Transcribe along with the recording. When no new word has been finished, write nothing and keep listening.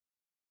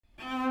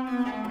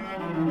What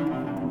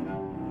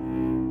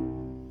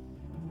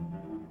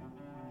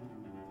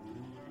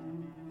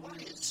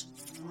is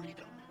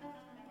freedom?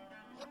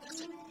 What does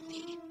it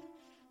mean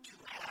to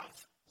have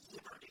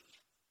liberty?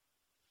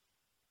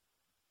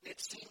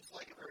 It seems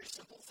like a very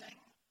simple thing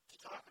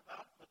to talk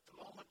about, but the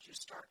moment you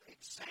start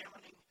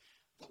examining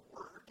the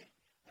word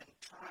and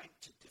trying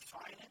to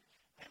define it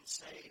and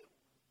say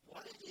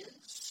what it is,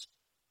 it's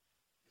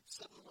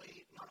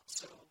suddenly not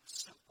so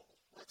simple.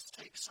 Let's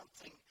take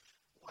something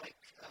like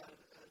a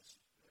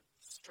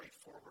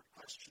straightforward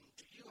question.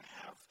 Do you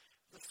have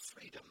the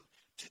freedom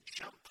to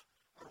jump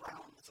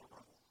around the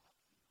room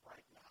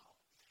right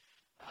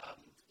now?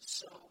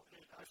 So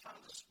I found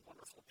this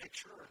wonderful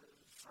picture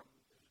from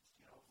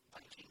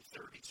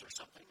 1930s or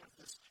something of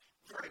this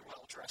very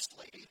well-dressed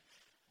lady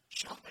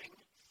jumping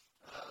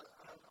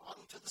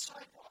onto the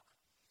sidewalk.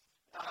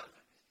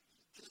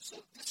 So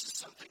this is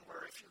something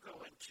where if you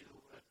go into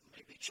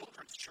maybe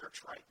children's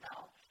church right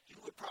now, you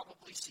would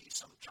probably see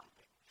some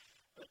jumping.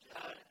 But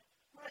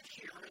right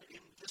here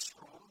in this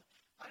room,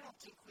 I don't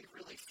think we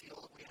really feel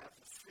that we have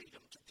the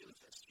freedom to do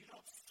this. You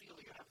don't feel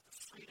you have the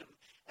freedom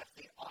at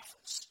the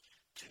office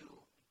to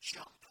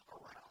jump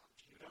around.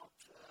 You don't,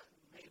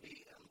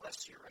 maybe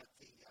unless you're at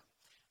the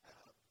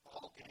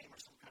ball game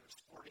or some kind of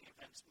sporting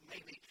events,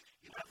 maybe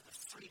you have the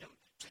freedom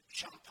to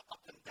jump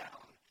up and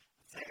down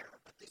there.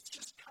 But it's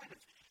just kind of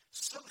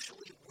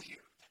socially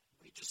weird.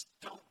 We just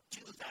don't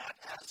do that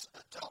as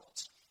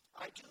adults.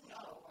 I do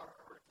know,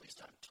 or at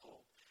least I'm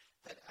told,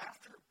 that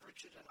after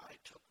Bridget and I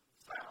took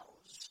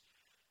vows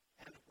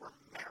and were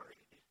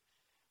married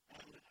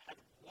and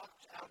had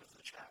walked out of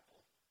the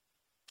chapel,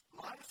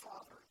 my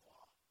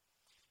father-in-law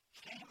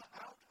came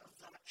out of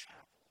that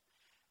chapel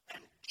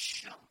and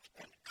jumped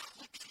and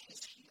clicked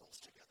his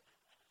heels together.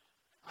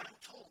 I'm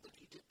told that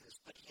he did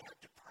this, but he had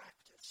to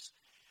practice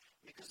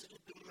because it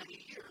had been many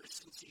years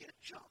since he had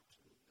jumped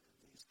and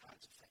these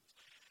kinds of things.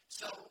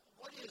 So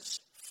what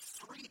is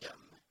freedom?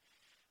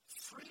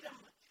 Freedom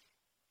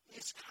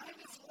is kind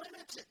of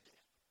limited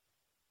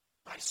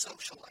by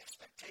social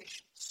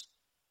expectations.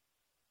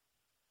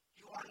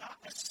 You are not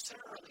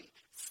necessarily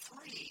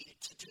free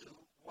to do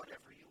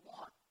whatever you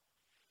want.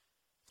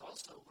 It's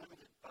also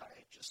limited by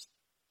just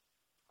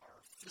our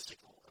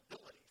physical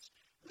abilities.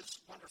 This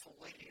wonderful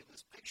lady in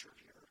this picture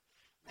here,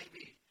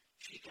 maybe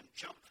she can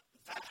jump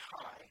that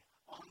high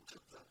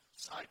onto the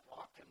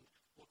sidewalk and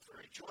look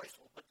very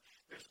joyful, but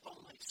there's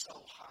only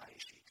so high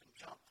she can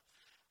jump.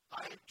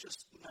 I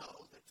just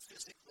know that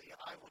physically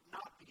I would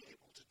not be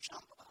able to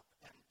jump up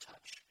and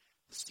touch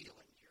the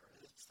ceiling here.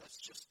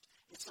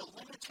 It's a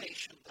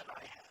limitation that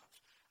I have.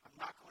 I'm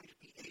not going to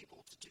be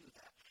able to do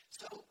that.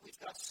 So we've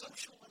got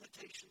social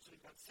limitations,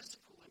 we've got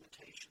physical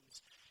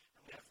limitations,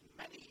 and we have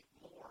many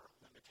more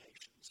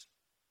limitations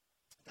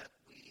that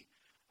we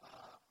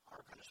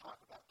are going to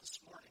talk about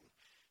this morning.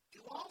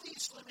 Do all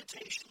these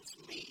limitations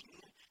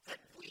mean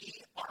that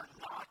we are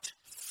not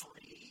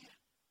free?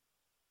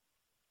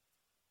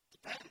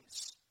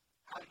 Depends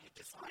how you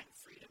define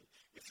freedom.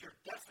 If your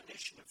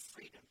definition of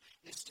freedom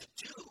is to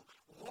do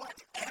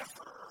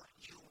whatever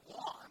you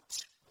want,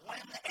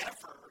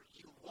 whenever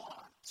you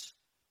want,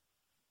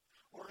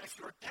 or if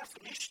your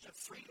definition of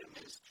freedom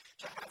is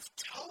to have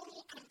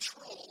total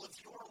control of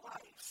your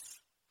life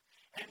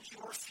and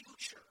your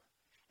future,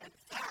 and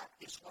that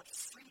is what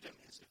freedom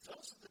is. If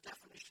those are the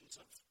definitions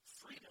of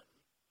freedom,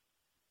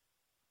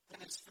 then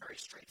it's very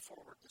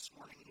straightforward this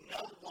morning.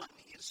 No one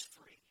is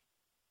free.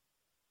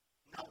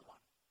 No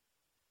one.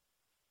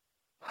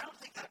 But I don't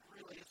think that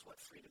really is what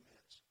freedom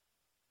is.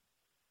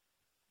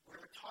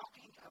 We're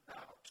talking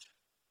about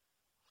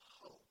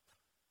hope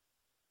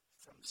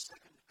from 2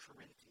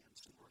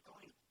 Corinthians, and we're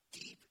going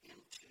deep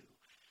into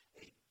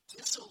a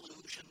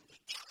disillusioned,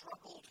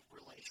 troubled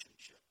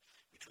relationship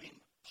between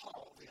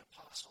Paul, the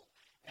apostle,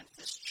 and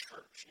this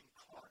church in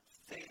Corinth.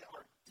 They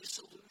are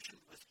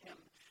disillusioned with him.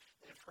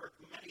 They've heard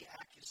many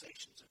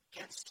accusations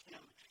against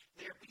him.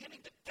 They are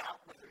beginning to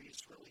doubt whether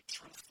he's really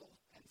truthful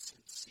and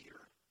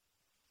sincere.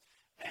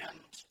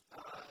 And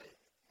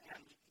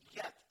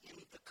yet, in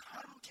the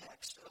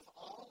context of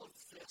all of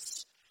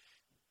this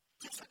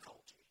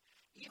difficulty,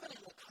 even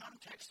in the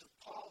context of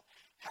Paul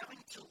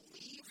having to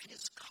leave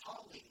his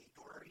colleague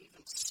or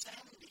even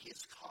send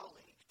his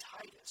colleague,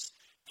 Titus,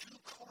 to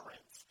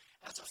Corinth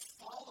as a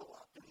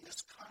follow-up in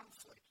this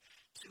conflict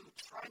to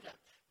try to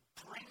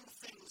bring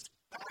things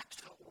back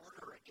to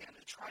order again,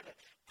 to try to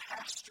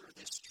pastor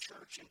this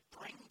church and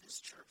bring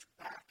this church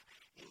back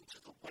into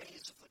the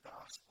ways of the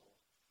gospel.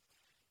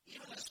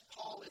 Even as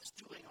Paul is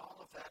doing all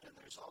of that and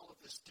there's all of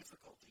this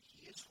difficulty,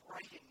 he is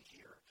writing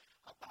here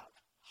about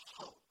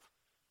hope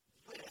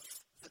with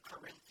the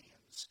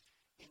Corinthians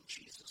in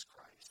Jesus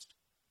Christ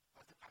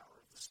by the power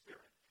of the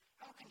Spirit.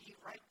 How can he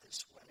write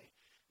this way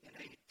in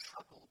a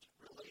troubled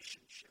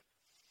relationship?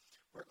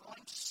 We're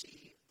going to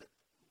see that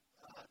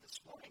this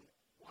morning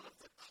one of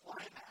the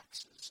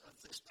climaxes of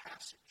this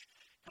passage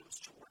comes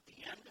toward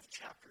the end of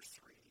chapter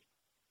 3,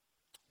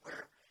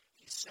 where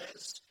he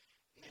says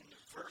in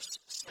verse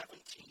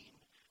 17,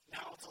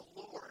 "Now the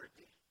Lord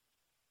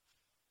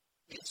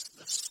is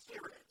the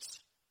Spirit,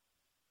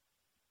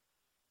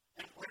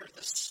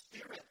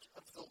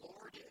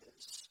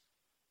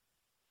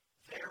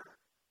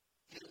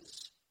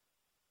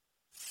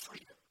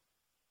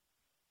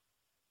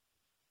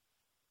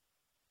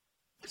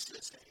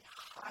 is a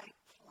high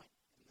point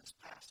in this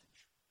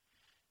passage.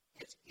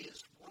 It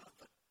is one of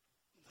the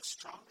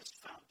strongest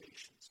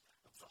foundations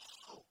of the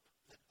hope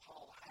that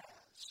Paul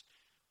has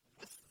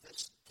with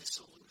this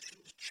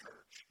disillusioned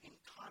church in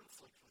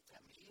conflict with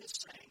them. He is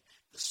saying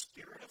the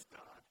Spirit of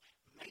God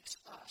makes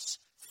us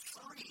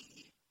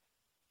free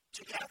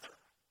together.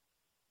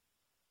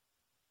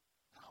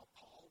 Now,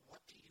 Paul,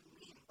 what do you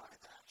mean by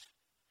that?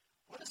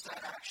 What does that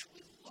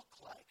actually look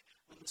like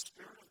when the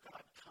Spirit of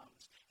God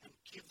comes and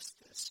gives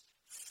this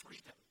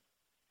freedom?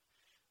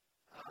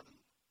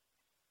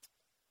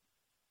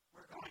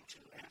 We're going to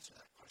answer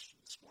that question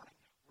this morning.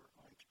 We're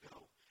going to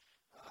go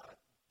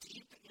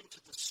deep into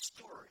the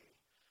story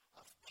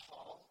of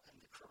Paul and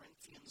the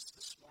Corinthians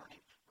this morning.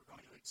 We're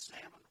going to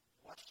examine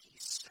what he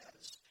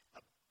says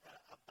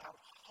about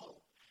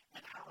hope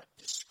and how it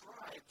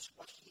describes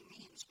what he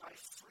means by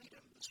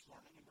freedom this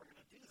morning. And we're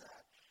going to do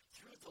that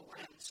through the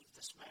lens of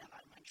this man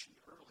I mentioned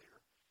earlier,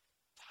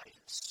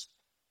 Titus,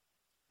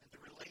 and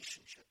the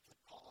relationship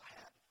that Paul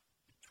had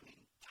between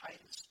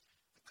Titus,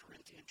 the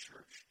Corinthian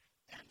church,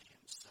 and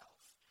himself.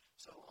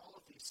 So all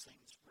of these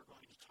things we're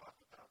going to talk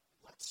about.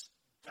 Let's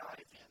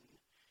dive in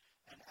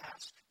and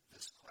ask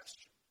this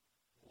question.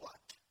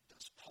 What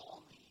does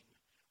Paul mean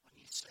when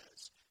he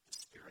says the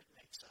Spirit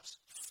makes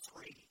us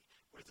free?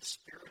 Where the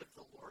Spirit of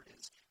the Lord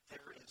is,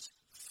 there is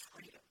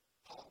freedom.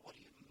 Paul, what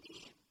do you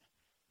mean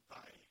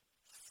by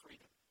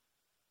freedom?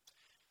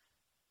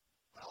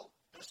 Well,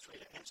 the best way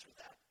to answer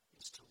that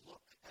is to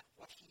look at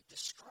what he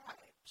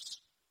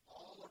describes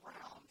all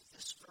around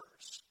this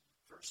verse.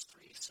 Verse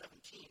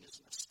 3:17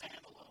 isn't a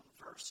standalone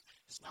verse.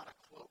 It's not a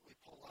quote we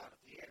pull out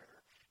of the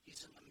air.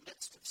 He's in the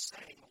midst of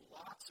saying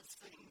lots of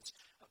things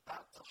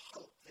about the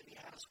hope that he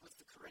has with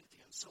the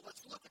Corinthians. So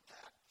let's look at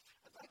that.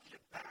 I'd like you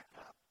to back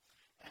up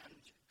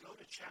and go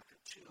to chapter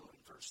 2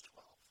 and verse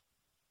 12.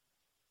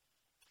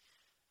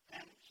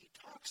 And he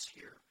talks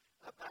here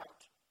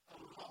about a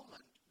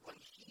moment when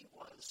he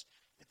was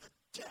in the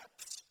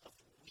depths of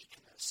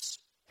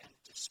weakness and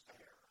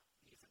despair,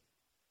 even.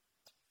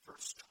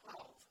 Verse 12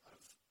 of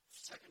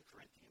 2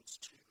 Corinthians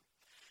 2.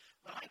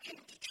 When I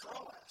came to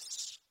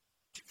Troas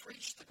to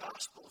preach the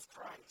gospel of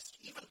Christ,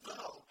 even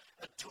though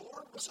a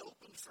door was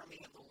opened for me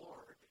in the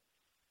Lord,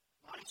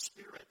 my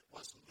spirit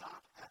was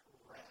not at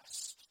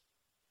rest,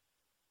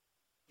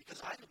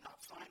 because I did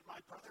not find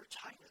my brother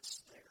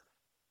Titus there.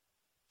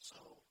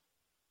 So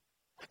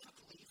I took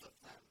leave of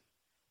them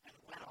and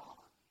went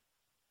on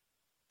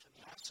to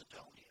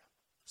Macedonia.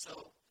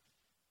 So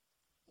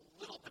a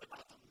little bit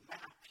about the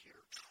map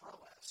here.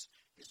 Troas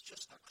is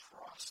just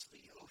across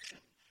the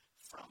ocean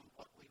from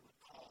what we would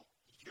call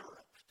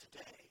Europe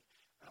today.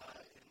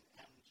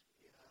 And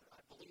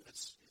I believe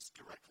it's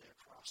directly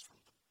across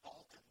from the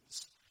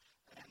Balkans.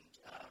 And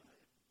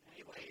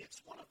anyway,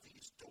 it's one of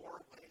these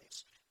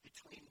doorways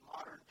between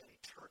modern-day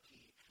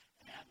Turkey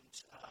and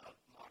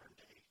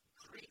modern-day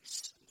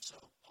Greece. And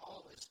so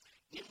Paul is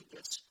in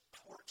this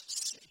port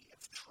city of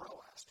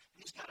Troas, and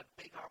he's got a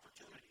big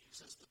opportunity. He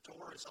says, the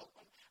door is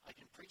open. I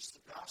can preach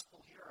the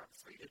gospel here. I'm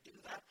free to do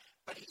that.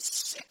 But he's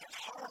sick at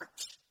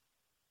heart.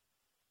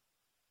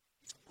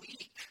 He's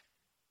weak.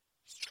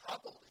 He's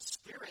troubled. His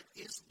spirit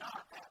is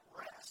not at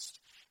rest.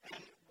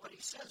 And what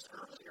he says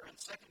earlier in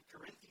 2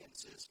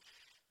 Corinthians is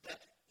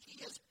that he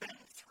has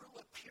been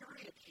through a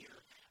period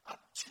here,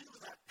 up to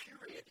that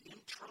period in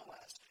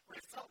Troas, where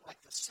it felt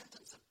like the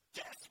sentence of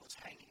death was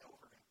hanging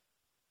over him.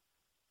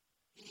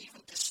 He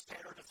even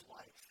despaired of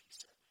life, he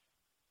said.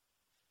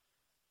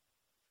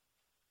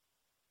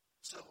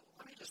 So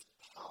let me just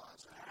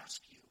pause and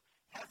ask you,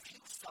 have you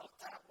felt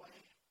that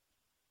way?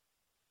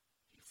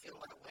 Do you feel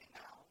that way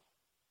now?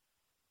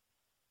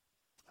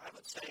 I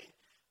would say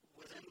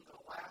within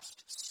the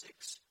last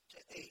 6 to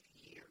 8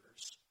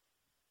 years,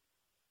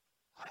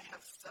 I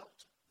have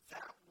felt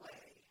that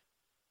way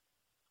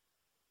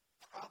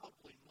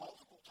probably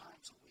multiple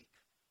times a week,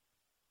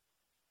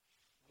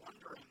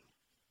 wondering,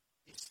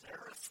 is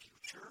there a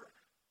future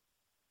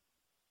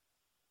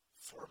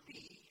for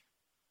me,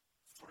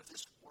 for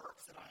this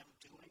work that I'm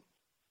doing,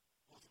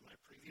 both in my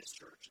previous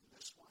church and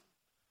this one?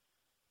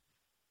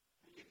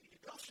 And you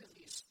go through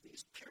these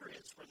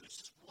periods where there's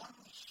just one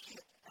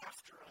hit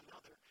after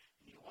another,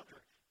 and you wonder,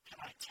 can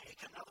I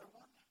take another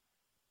one?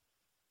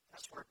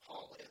 That's where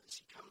Paul is.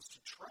 He comes to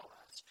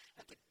Troas,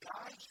 and the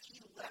guy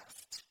he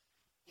left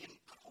in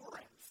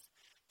Corinth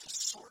to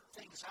sort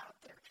things out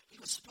there, he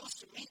was supposed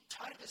to meet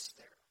Titus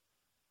there.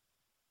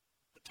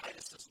 But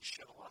Titus doesn't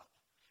show up.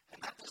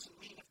 And that doesn't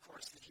mean, of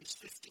course, that he's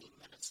 15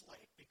 minutes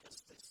late,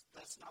 because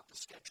that's not the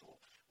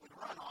schedule we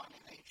run on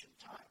in ancient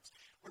times.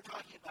 We're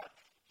talking about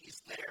he's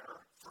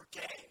there for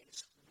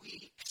days,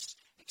 weeks,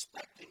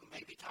 expecting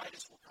maybe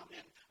Titus will come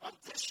in on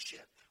this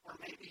ship, or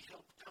maybe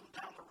he'll come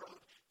down the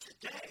road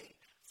today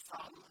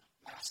from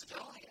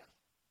Macedonia.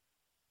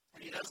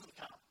 And he doesn't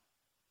come.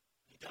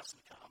 He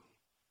doesn't come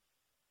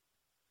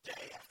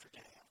day after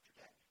day after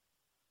day.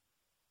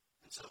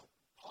 And so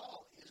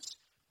Paul is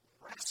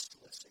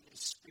restless in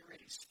his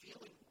spirit. He's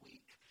feeling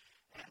weak.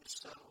 And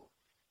so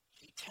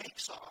he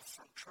takes off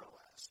from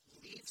Troas,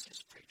 leaves his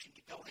preaching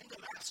to go into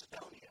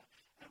Macedonia.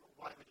 And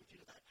why would he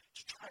do that?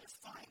 To try to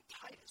find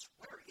Titus.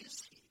 Where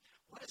is he?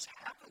 What has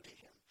happened to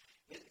him?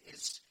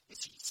 Is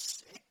he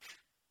sick?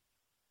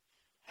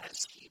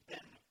 Has he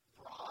been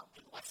robbed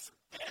and left for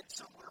dead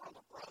somewhere on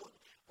the road?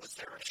 Was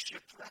there a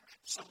shipwreck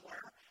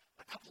somewhere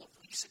a couple of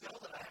weeks ago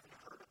that I haven't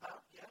heard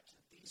about yet?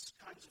 These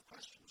kinds of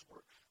questions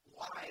were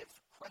live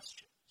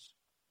questions.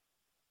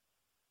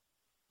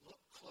 Look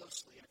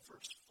closely at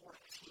verse 14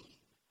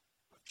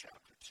 of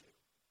chapter 2.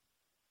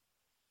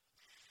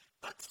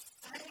 But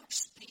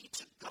thanks be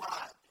to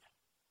God,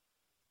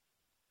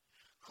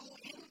 who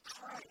in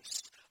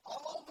Christ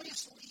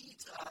always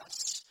leads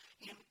us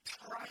in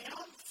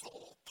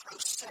triumphal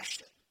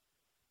procession,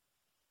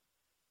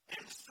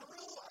 and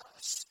through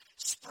us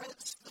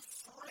spreads the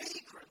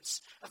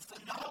fragrance of the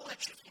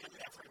knowledge of him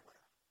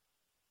everywhere.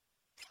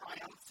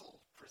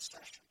 Triumphal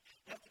procession.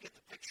 You have to get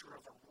the picture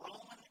of a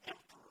Roman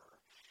emperor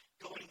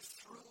going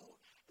through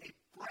a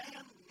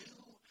brand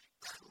new,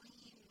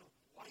 clean,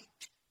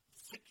 white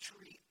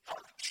victory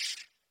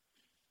arch.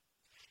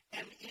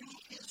 And in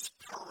his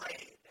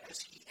parade, as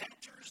he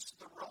enters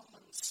the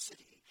Roman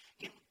city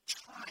in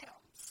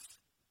triumph,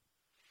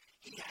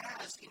 he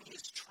has in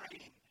his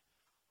train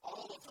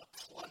all of the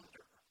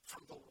plunder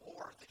from the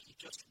war that he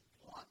just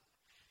won,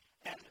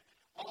 and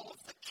all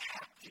of the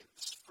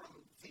captives from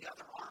the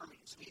other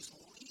armies. And he's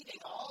leading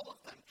all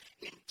of them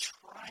in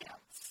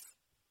triumph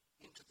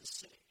into the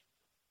city.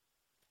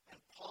 And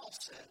Paul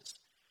says,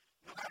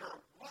 no matter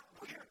what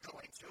we're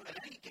going through at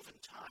any given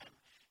time,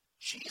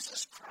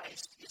 Jesus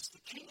Christ is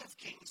the King of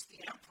Kings,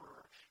 the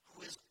Emperor,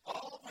 who is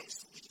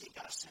always leading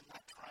us in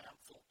that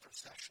triumphal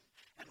procession.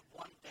 And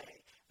one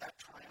day, that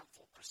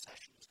triumphal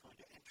procession is going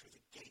to enter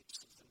the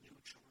gates of the New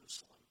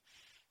Jerusalem,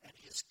 and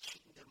his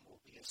kingdom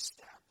will be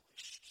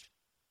established.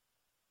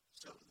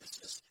 So this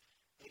is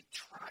a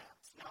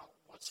triumph. Now,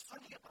 what's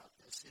funny about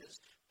this is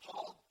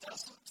Paul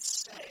doesn't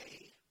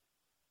say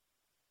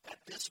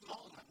at this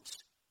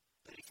moment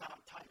that he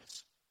found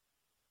Titus.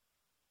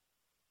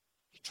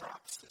 He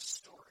drops this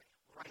story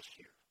right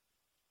here.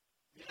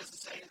 He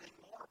doesn't say anything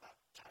more about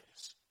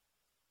Titus.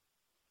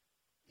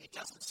 He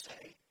doesn't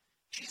say,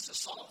 Jesus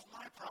solved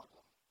my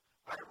problem.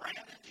 I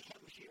ran into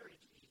him here. He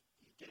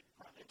did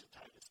run into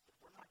Titus, but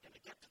we're not going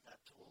to get to that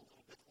till a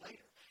little bit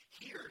later.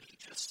 Here, he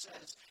just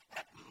says,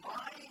 at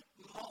my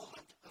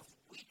moment of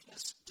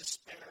weakness,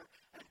 despair,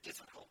 and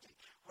difficulty,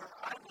 where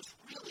I was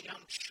really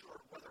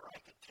unsure whether I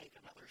could take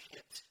another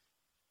hit,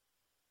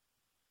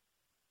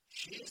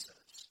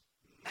 Jesus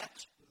met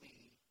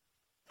me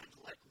and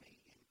led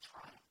me in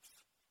triumph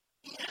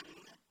in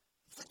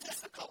the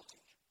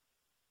difficulty.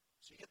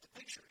 So you get the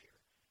picture here.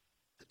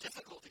 The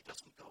difficulty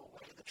doesn't go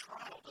away. The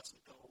trial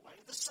doesn't go away.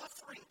 The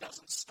suffering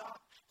doesn't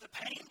stop. The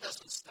pain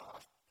doesn't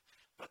stop.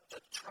 But the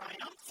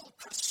triumphal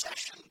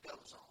procession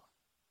goes on.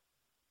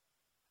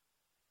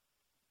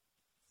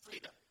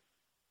 Freedom.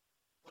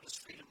 What does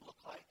freedom look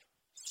like?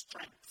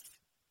 Strength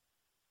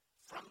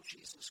from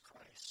Jesus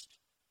Christ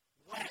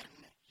when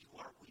you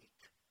are weak.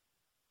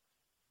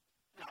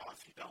 Now,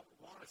 if you don't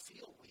want to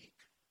feel weak,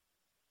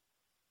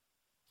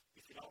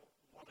 if you don't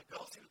want to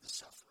go through the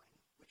suffering,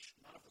 which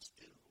none of us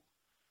do,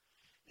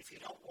 if you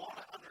don't want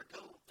to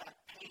undergo that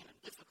pain and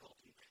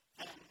difficulty,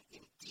 then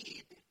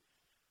indeed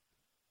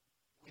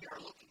we are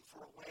looking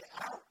for a way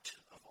out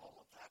of all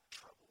of that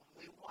trouble. And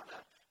we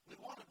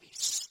want to be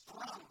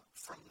sprung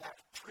from that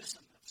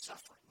prison of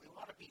suffering. We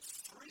want to be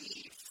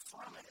free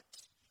from it.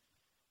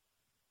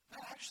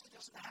 That actually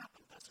doesn't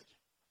happen, does it?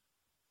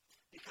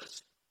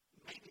 Because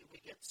maybe we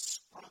get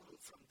sprung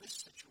from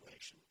this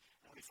situation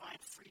and we find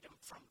freedom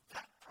from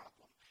that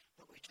problem,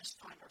 but we just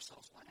find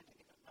ourselves landing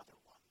in another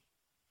one.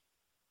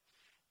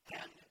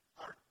 And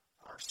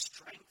our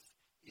strength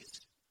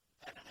is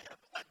at an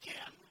ebb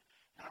again,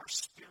 and our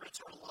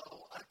spirits are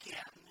low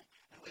again,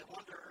 and we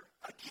wonder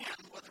again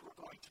whether we're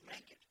going to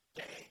make it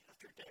day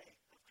after day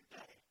after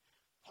day.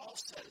 Paul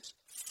says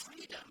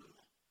freedom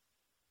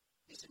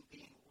is in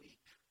being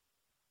weak.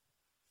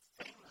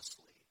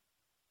 Famously,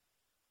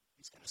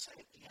 he's going to say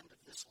at the end of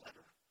this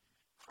letter,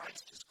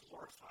 Christ is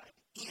glorified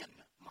in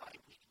my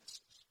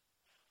weaknesses.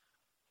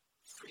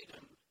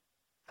 Freedom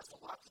has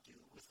a lot to do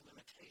with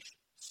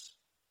limitations.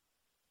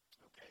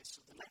 Okay,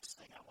 so the next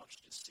thing I want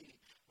you to see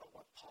about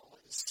what Paul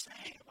is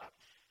saying about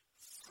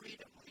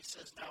freedom, when he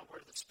says, now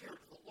where the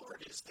Spirit of the Lord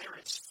is, there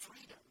is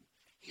freedom,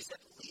 he's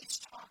at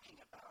least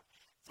talking about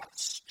that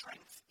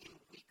strength in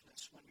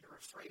weakness when you're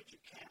afraid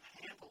you can't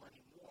handle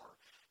anymore.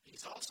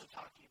 He's also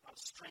talking about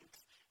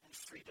strength and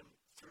freedom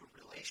through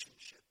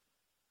relationship.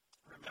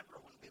 Remember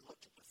when we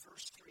looked at the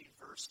first 3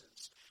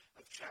 verses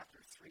of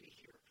chapter 3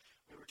 here,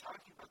 we were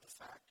talking about the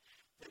fact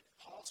that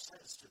Paul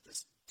says to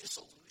this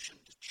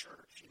disillusioned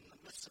church in the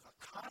midst of a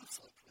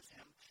conflict with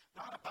him,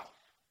 not about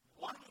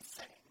one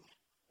thing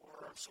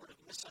or sort of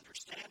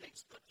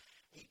misunderstandings, but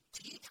a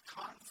deep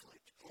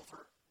conflict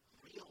over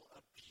real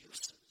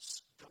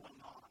abuses going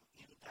on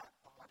in that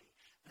body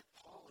that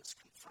Paul is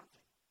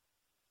confronting.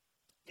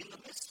 In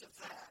the midst of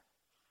that,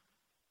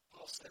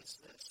 Paul says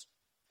this,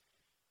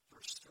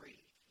 verse 3,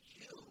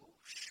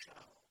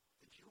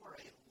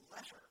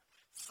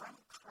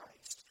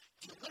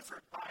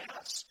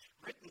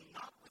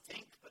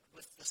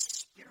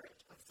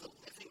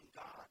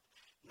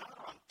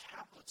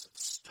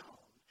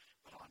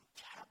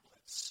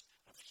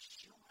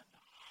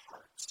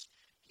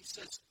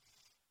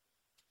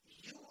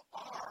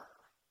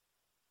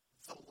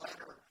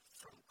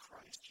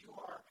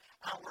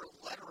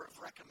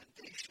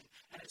 revelation.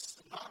 And it's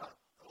not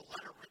a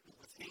letter written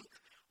with ink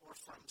or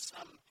from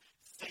some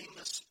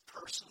famous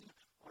person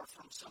or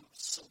from some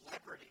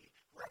celebrity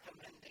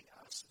recommending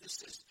us.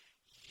 This is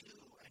you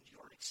and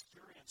your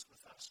experience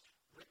with us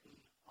written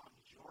on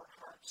your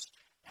hearts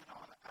and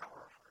on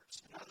our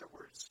hearts. In other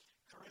words,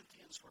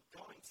 Corinthians were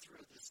going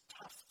through this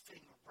tough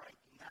thing right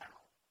now.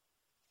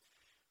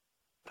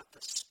 But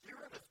the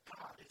Spirit of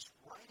God is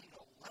writing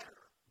a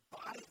letter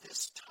by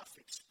this tough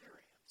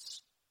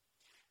experience.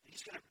 And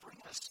He's going to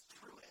bring us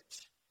through it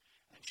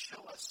and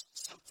show us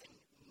something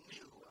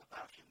new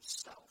about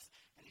Himself.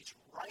 And He's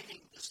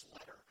writing this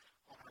letter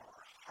on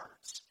our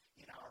hearts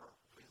in our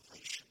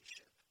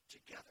relationship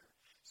together.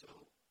 So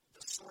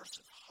the source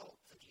of hope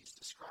that He's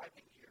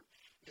describing here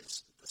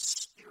is the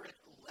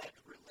Spirit-led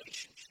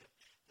relationship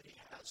that He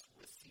has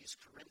with these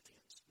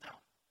Corinthians.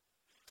 Now,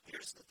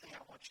 here's the thing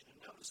I want you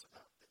to notice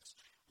about this.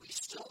 We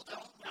still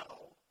don't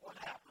know what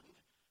happened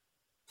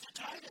to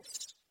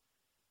Titus.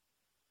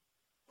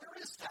 Where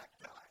is that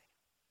guy?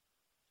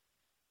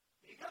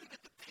 You got to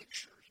get the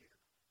picture here.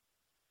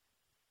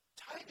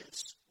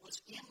 Titus was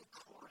in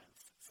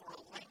Corinth for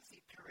a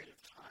lengthy period of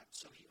time.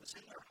 So he was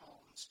in their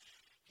homes.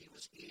 He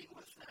was eating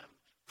with them,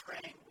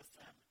 praying with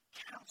them,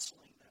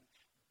 counseling them,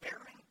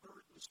 bearing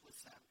burdens with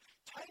them.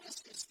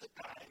 Titus is the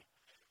guy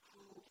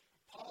who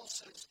Paul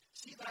says,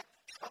 see that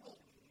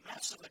troubled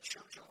mess of a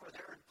church over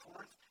there in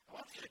Corinth? I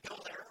want you to go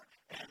there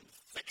and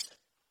fix it.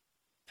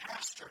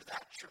 Pastor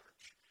that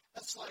church.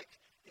 That's like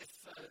if,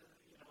 the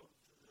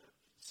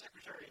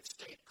Secretary of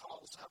State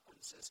calls up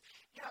and says,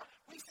 yeah,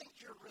 we think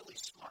you're really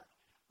smart.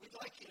 We'd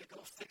like you to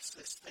go fix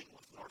this thing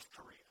with North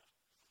Korea.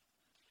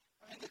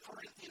 I mean, the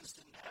Corinthians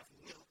didn't have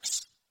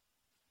nukes,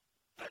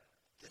 but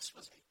this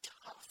was a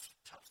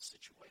tough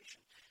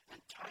situation. And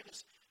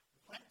Titus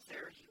went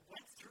there, he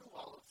went through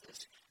all of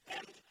this,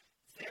 and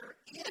there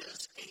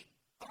is a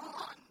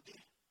bond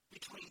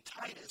between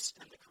Titus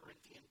and the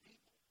Corinthian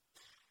people.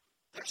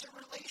 There's a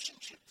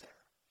relationship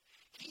there.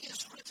 He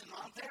is written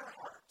on their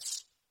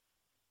hearts,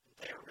 and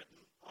they are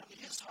written on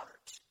his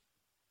heart.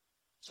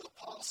 So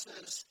Paul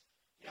says,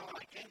 when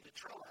I came to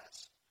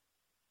Troas,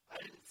 I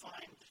didn't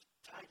find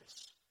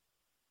Titus.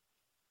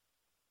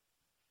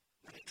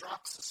 Then he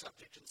drops the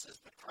subject and says,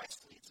 but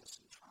Christ leads us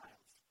in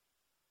triumph.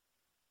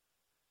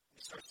 And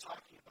he starts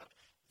talking about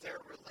their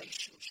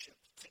relationship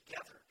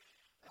together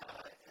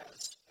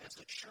as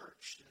a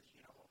church,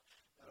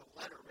 a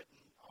letter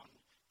written on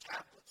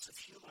tablets of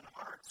human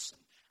hearts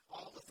and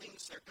all the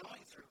things they're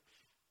going through.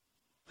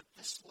 But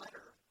this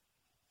letter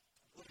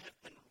would have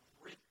been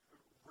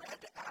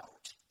read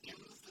out in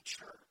the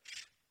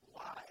church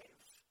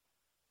live,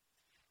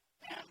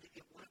 and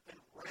it would have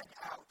been read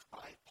out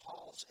by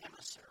Paul's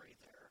emissary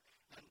there,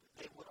 and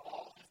they would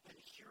all have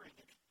been hearing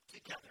it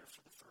together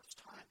for the first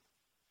time.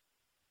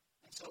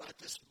 And so at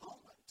this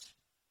moment,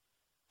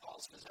 Paul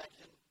says, I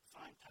didn't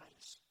find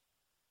Titus.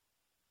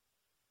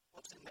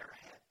 What's in their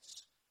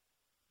heads?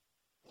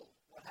 Well,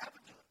 what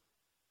happened to him?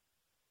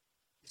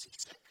 Is he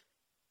sick?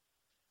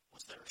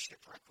 Was there a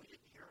shipwreck we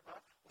didn't hear about?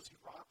 Was he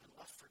robbed and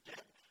left for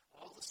dead?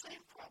 All the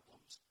same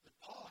problems that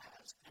Paul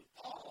has. And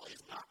Paul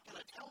is not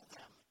going to tell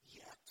them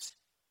yet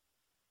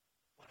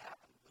what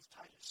happened with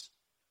Titus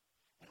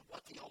and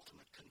what the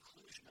ultimate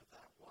conclusion of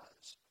that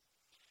was.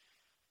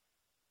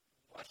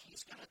 What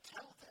he's going to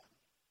tell them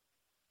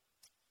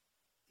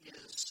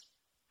is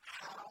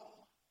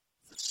how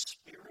the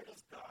Spirit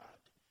of God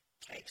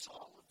takes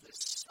all of this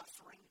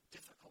suffering,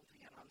 difficulty,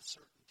 and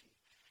uncertainty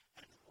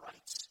and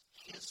writes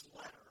his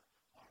letter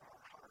on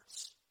our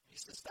hearts. He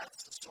says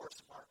that's the source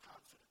of our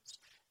confidence.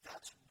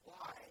 That's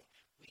why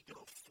we go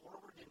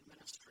forward in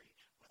ministry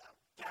without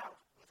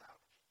doubt,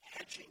 without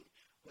hedging,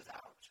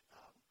 without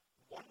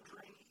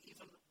wondering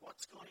even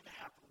what's going to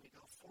happen. We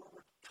go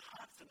forward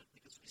confident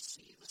because we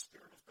see the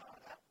Spirit of God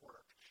at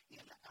work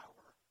in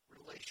our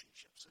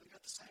relationship. So we've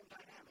got the same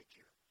dynamic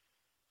here.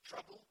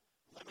 Trouble,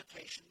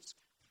 limitations,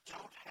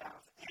 don't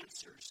have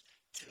answers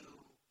to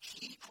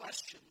key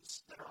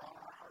questions that are on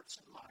our hearts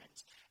and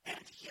minds,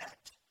 and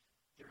yet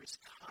there is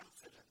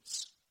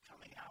confidence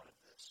coming out of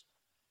this.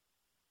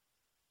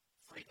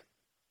 Freedom.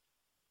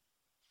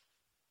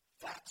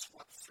 That's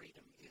what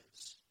freedom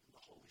is in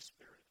the Holy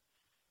Spirit.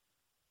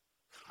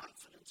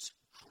 Confidence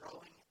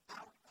growing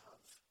out of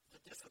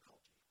the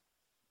difficulty.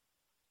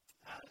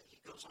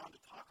 He goes on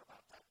to talk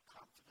about that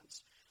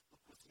confidence.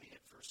 Look with me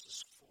at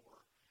verses 4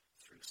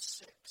 through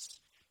 6.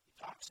 He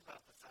talks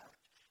about the fact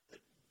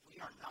that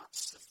we are not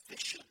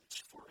sufficient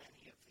for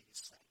any of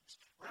these things.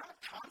 We're not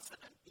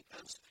confident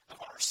because of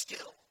our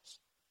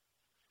skills.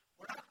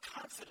 We're not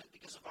confident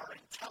because of our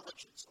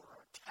intelligence or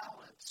our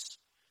talents.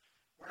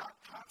 We're not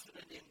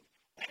confident in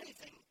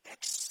anything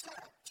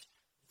except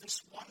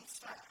this one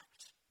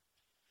fact,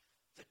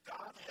 that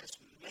God has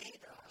made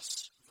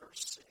us,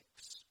 verse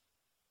 6,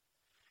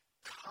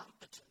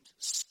 competent,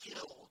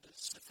 skilled,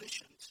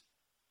 sufficient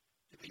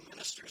to be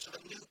ministers of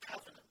a new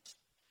covenant,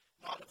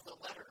 not of the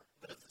letter,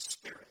 but of the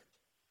Spirit.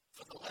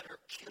 For the letter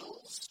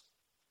kills,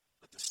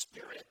 but the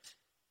Spirit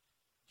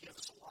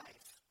gives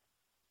life.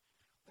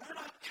 We're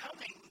not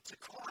coming to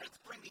Corinth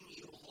bringing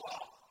you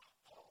law,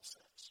 Paul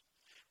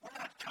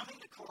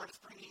forth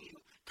bringing you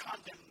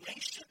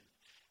condemnation.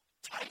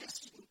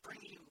 Titus didn't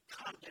bring you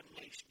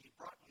condemnation. He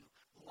brought you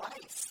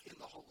life in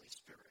the Holy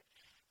Spirit,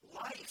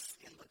 life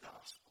in the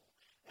gospel.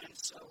 And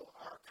so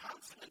our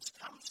confidence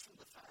comes from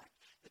the fact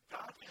that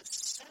God has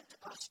sent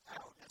us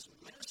out as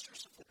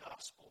ministers of the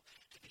gospel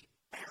to be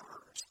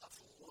bearers of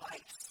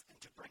life and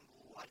to bring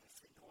life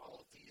into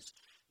all of these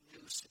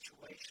new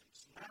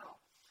situations. Now,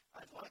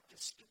 I'd like to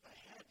skip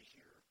ahead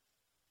here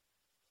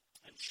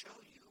and show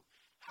you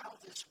how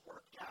this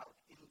worked out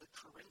in the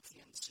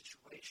Corinthian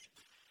situation.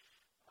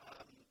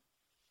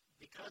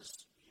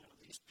 Because,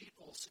 these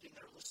people sitting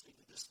there listening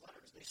to this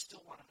letter, they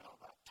still want to know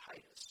about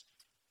Titus.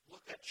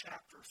 Look at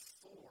chapter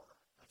 4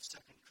 of 2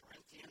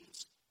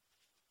 Corinthians.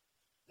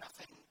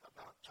 Nothing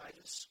about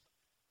Titus.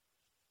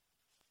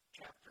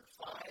 Chapter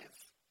 5.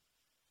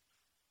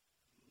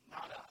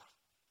 Nada.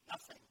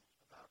 Nothing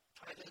about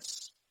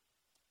Titus.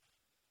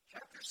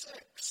 Chapter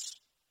 6.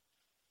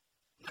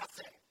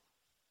 Nothing.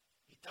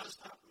 He does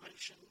not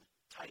mention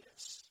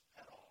Titus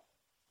at all.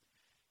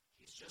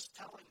 He's just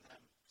telling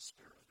them the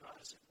Spirit of God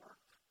is at work.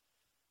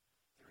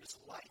 There is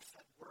life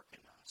at work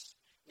in us.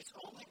 It's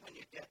only when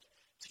you get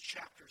to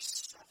chapter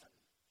 7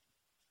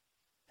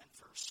 and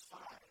verse 5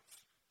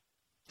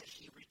 that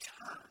he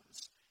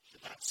returns to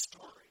that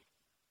story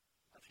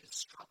of his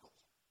struggle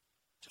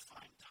to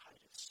find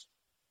Titus.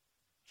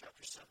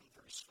 Chapter 7,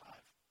 verse 5.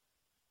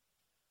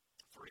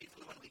 For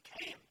even when we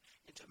came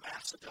into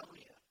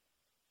Macedonia,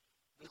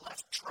 we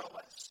left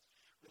Troas.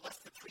 We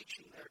left the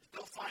preaching there to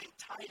go find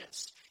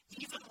Titus.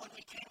 Even when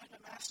we came into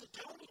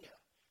Macedonia,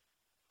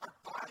 our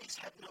bodies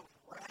had no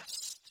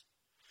rest.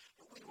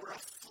 We were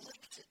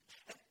afflicted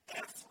at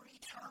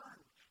every turn,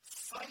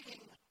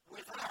 fighting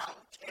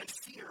without and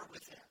fear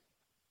within.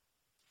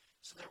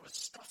 So there was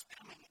stuff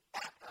coming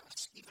at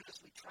us even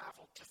as we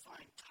traveled to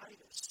find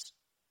Titus.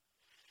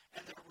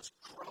 And there was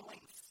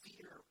growing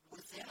fear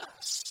within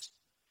us.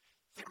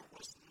 There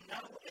was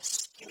no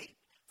escape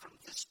from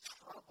this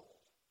trouble.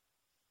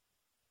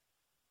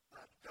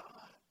 But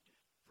God,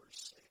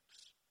 verse 6,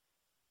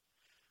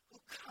 who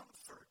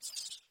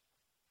comforts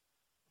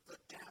the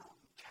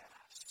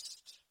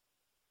downcast,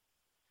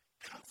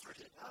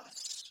 comforted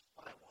us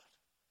by what?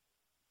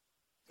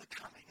 The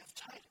coming of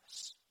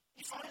Titus.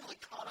 He finally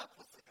caught up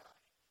with the guy.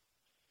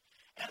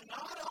 And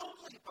not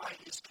only by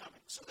his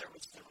coming, so there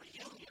was the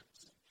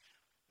reunions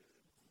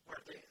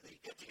where they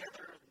get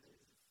together and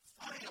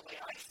finally,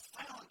 I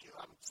found you.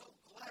 I'm so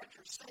glad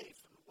you're safe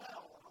and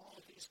well and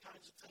all of these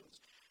kinds of things.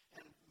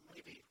 And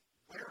maybe,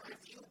 where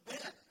have you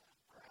been,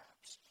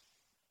 perhaps?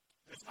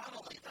 There's not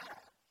only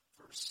that,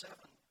 verse 7,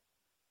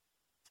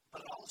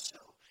 but also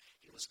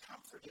he was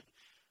comforted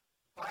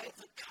by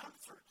the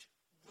comfort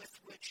with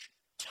which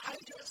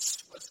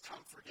Titus was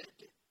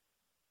comforted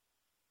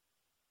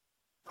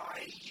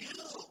by you.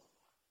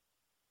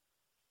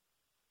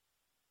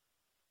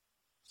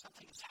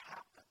 Something has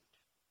happened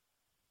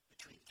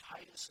between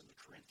Titus and the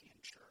Corinthian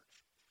church.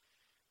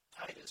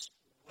 Titus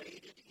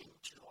waded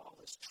into all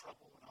this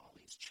trouble and all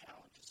these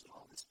challenges and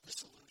all this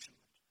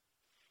disillusionment.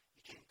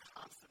 He came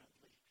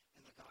confidently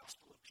in the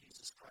gospel of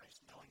Jesus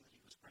Christ, knowing that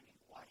he was bringing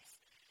life.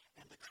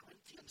 And the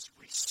Corinthians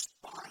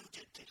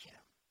responded to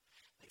him.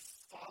 They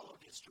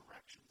followed his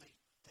direction.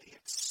 They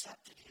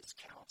accepted his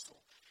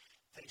counsel.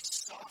 They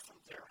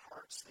softened their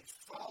hearts. They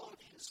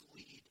followed his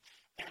lead.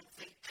 And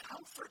they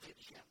comforted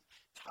him.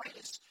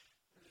 Titus,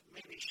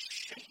 maybe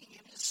shaking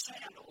in his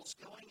sandals,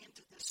 going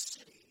into this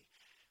city,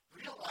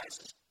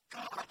 realizes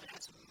God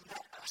has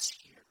met us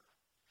here.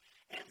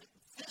 And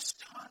this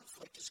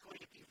conflict is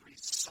going to be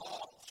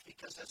resolved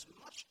because as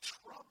much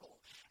trouble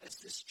as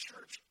this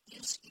church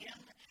is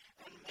in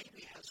and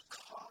maybe has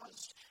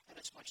caused, and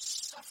as much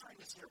suffering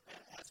as there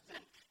has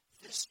been,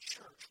 this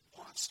church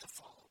wants to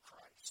follow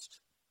Christ.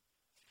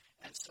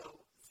 And so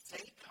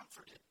they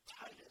comforted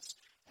Titus,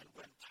 and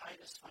when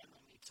Titus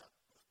finally meets up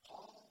with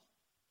Paul,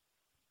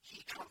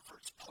 he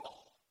comforts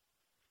Paul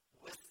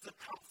with the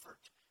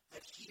comfort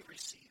that he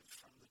received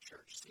from the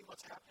church. See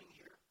what's happening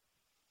here?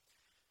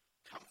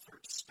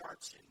 Comfort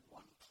starts in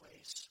one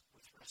place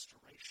with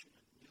restoration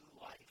and new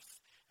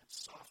life and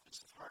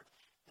softness of heart,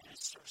 and it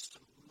starts to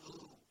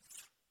move,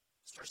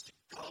 starts to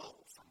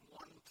go from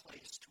one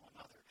place to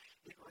another.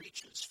 It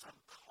reaches from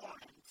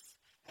Corinth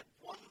at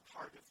one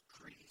part of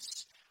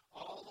Greece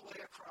all the way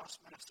across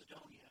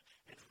Macedonia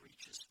and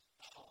reaches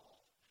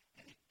Paul,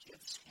 and it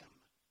gives him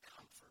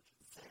comfort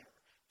there.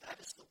 That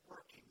is the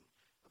working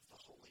of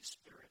the Holy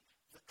Spirit,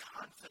 the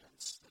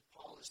confidence that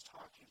Paul is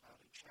talking about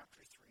in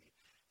chapter 3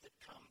 that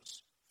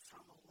comes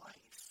from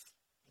life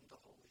in the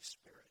Holy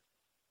Spirit.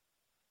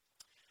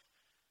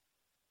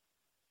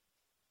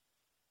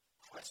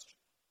 Question.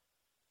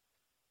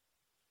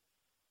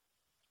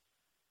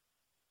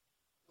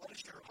 What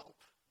is your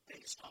hope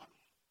based on?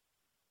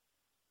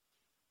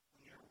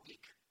 When you're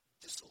weak,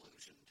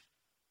 disillusioned,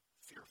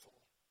 fearful,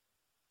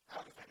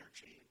 out of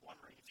energy,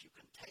 wondering if you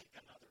can take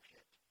another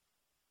hit.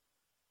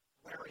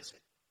 Where is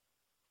it?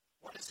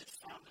 What is it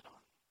founded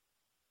on?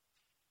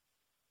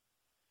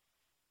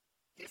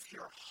 If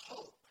your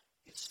hope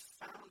is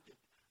founded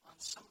on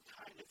some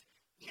kind of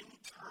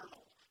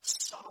internal,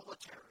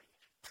 solitary,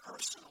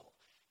 personal,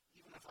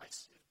 even if I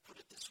put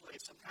it this way,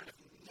 some kind of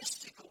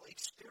mystical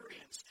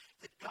experience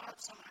that God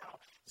somehow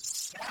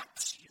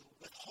zaps you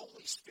with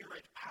Holy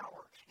Spirit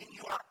power in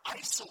your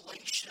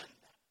isolation.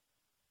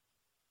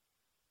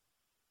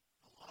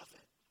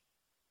 Beloved,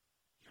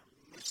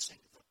 you're missing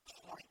the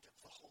point of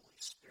the Holy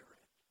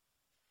Spirit.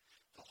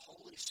 The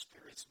Holy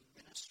Spirit's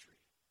ministry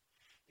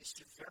is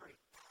to very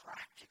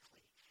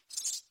practically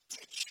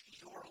stitch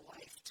your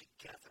life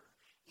together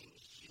in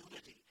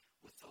unity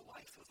with the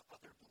life of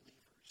other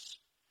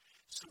believers,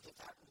 so that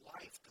that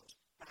life goes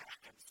back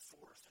and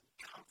forth, and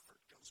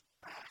comfort goes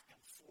back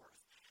and forth,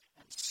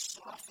 and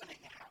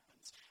softening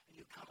happens, and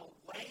you come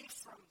away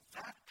from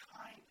that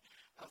kind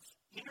of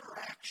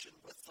interaction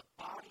with the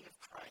body of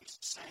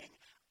Christ saying,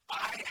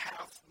 I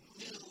have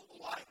new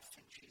life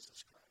in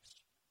Jesus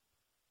Christ.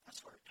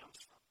 That's where it comes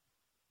from.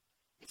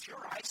 If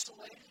you're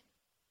isolated,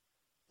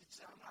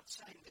 I'm not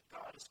saying that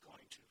God is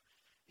going to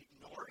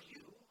ignore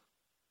you.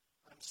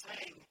 I'm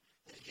saying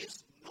that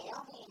his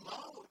normal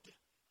mode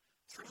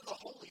through the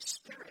Holy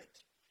Spirit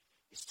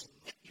is to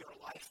knit your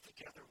life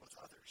together with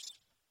others.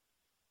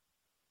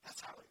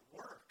 That's how it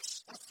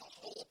works. That's the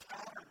whole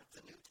pattern of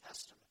the New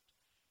Testament.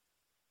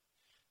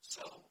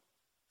 So,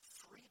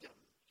 freedom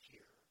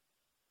here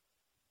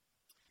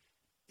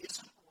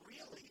isn't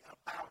really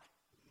about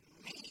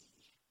me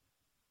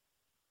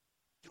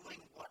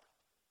doing what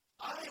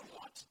I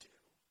want to do.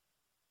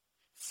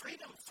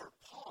 Freedom for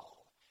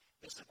Paul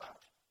is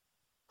about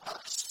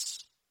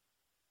us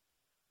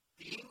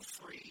being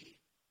free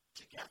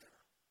together.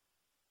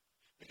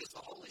 Because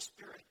the Holy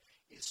Spirit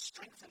is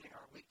strengthening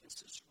our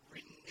weaknesses,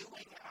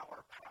 renewing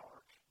our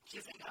power,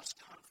 giving us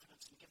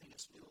confidence and giving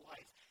us new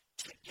life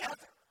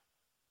together.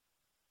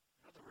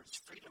 In other words,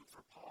 freedom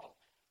for Paul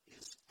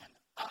is an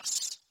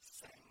us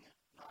thing,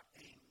 not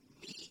a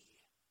me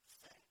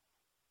thing.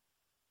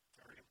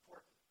 Very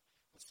important.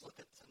 Let's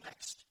look at the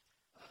next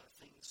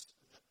things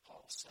that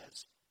Paul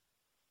says.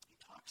 He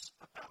talks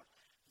about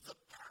the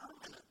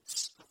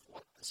permanence of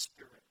what the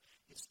Spirit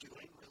is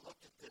doing. We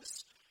looked at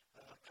this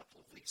a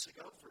couple of weeks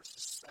ago,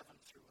 verses 7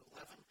 through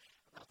 11,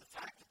 about the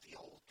fact that the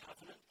Old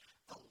Covenant,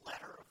 the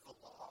letter of the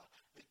law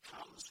that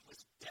comes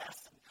with death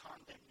and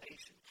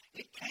condemnation,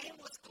 it came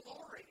with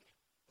glory,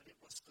 but it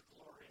was the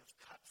glory of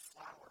cut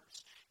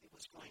flowers. It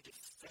was going to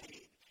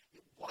fade.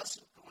 It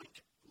wasn't going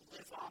to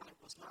live on.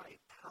 It was not a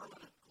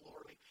permanent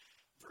glory.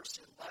 Verse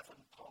 11,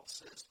 Paul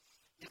says,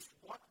 if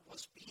what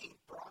was being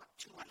brought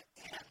to an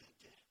end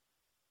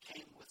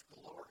came with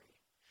glory,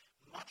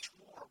 much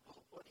more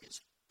will what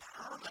is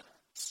permanent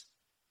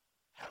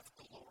have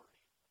glory.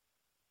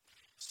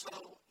 So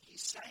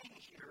he's saying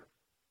here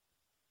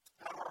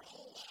that our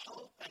whole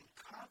hope and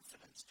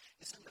confidence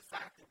is in the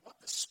fact that what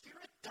the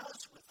Spirit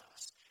does with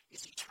us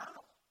is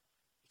eternal,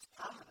 it's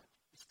permanent,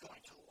 it's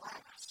going to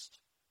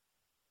last.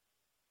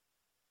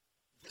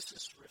 This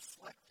is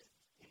reflected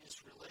in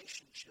his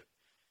relationship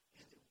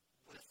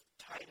with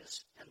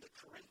Titus and the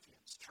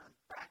Corinthians. Turn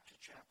back to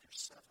chapter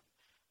 7.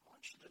 I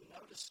want you to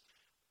notice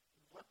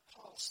what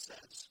Paul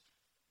says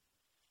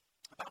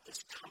about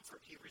this comfort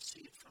he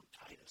received from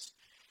Titus.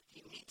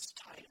 He meets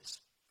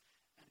Titus,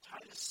 and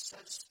Titus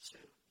says to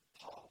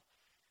Paul,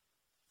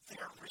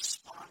 they're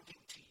responding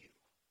to you.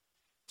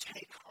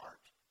 Take heart.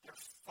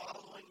 They're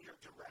following your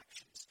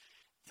directions.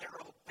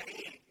 They're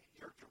obeying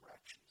your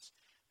directions.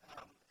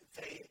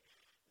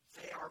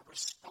 They are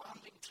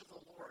responding to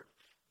the Lord.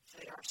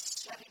 They are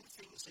setting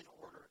things in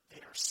order. They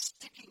are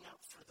sticking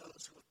up for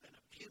those who have been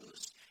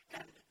abused,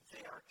 and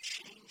they are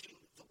changing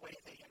the way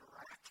they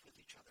interact with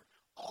each other.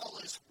 All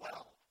is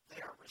well. They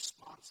are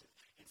responsive.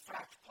 In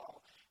fact,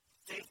 Paul,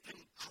 they've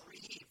been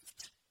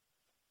grieved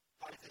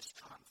by this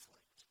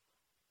conflict.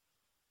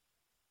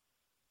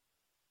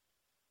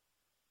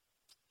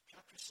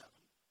 Chapter 7,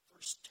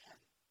 verse 10.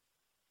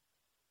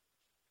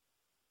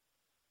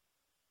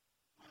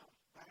 Well,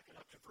 back it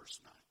up to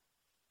verse 9.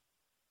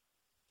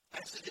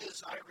 As it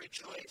is, I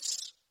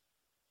rejoice,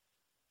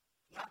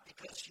 not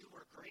because you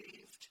were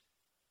grieved,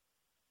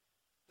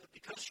 but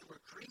because you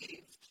were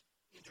grieved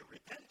into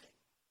repenting.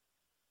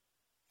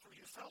 For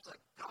you felt a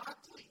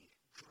godly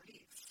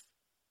grief,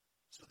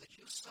 so that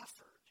you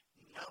suffered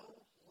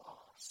no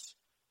loss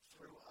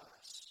through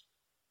us.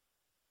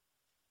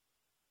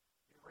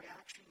 Your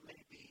reaction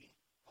may be,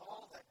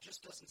 oh, that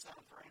just doesn't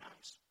sound very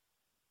nice.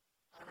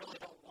 I really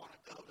don't want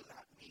to go to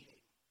that meeting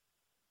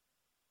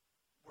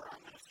where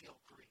I'm going to feel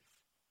grief.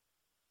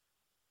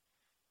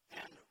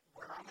 And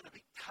where I'm going to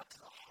be cut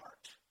to the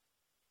heart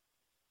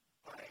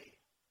by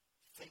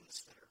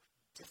things that are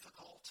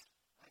difficult.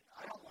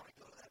 I don't want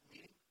to go to that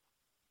meeting.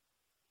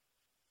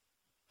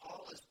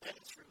 Paul has been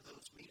through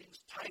those meetings.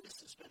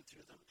 Titus has been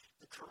through them.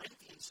 The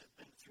Corinthians have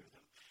been through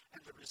them.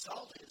 And the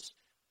result is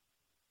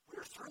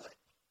we're through it.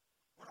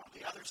 We're on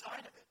the other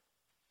side of it.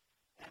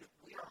 And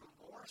we are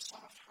more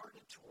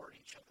soft-hearted toward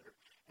each other.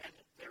 And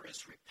there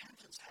is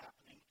repentance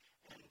happening.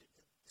 And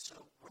so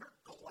we're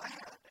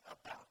glad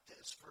about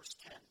this. Verse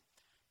 10.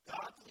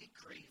 Godly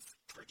grief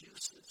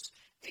produces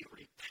a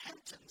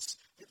repentance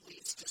that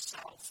leads to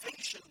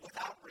salvation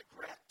without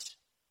regret.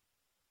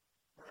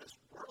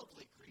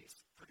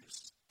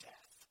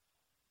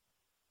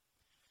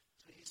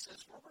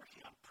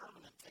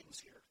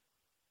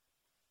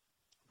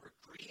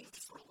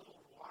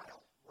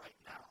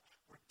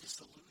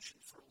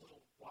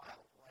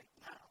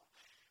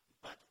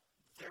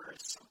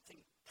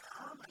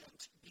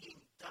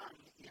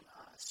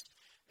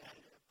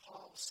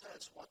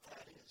 says what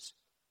that is.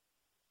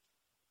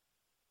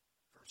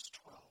 Verse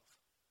 12.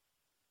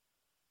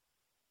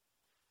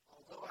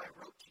 Although I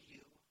wrote to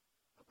you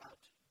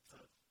about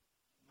the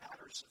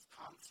matters of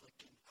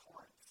conflict in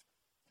Corinth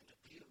and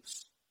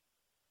abuse,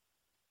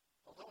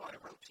 although I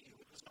wrote to you,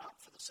 it was not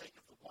for the sake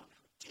of the one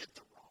who did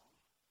the wrong,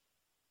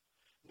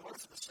 nor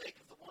for the sake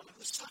of the one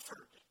who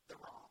suffered the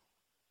wrong,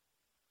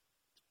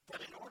 but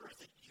in order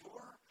that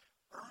your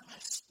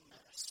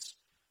earnestness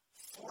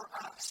for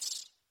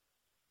us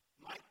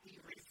might be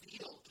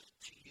revealed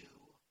to you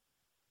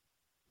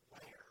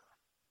where?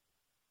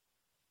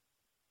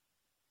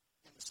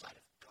 In the sight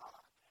of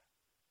God.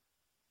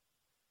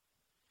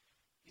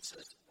 He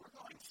says, we're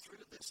going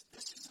through this.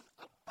 This isn't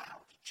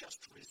about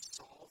just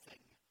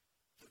resolving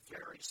the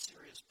very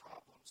serious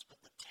problems, but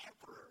the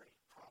temporary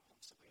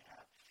problems that we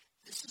have.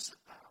 This is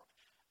about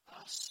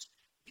us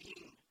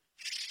being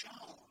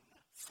shown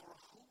for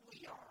who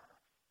we are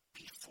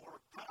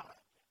before God.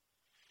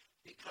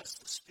 Because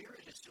the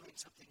Spirit is doing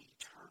something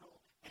eternal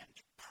and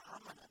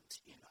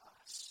permanent in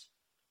us.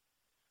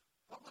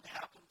 What would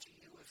happen to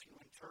you if you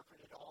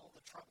interpreted all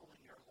the trouble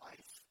in your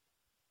life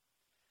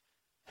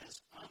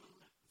as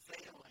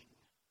unveiling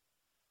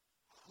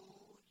who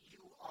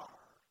you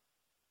are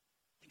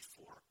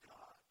before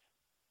God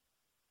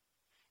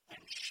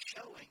and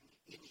showing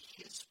in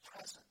His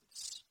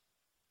presence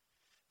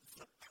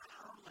the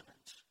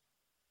permanent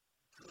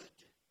good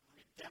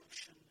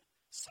redemption,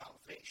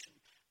 salvation,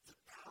 the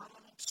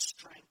permanent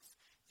strength,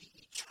 the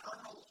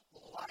eternal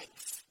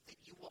life that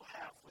you will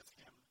have with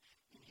Him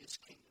in His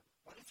kingdom?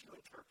 What if you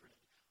interpreted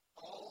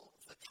all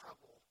the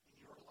trouble in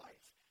your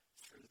life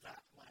through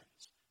that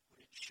lens?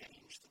 Would it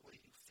change the way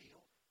you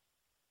feel?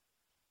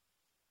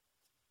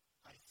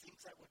 I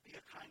think that would be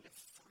a kind of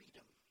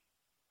freedom.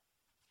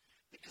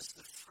 Because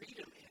the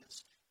freedom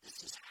is, this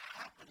is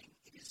happening,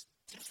 it is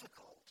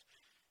difficult.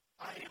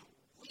 I am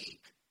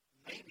weak,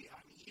 maybe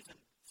I'm even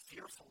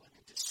fearful and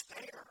in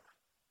despair.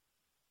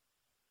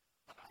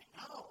 But I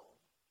know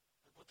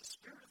that what the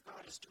Spirit of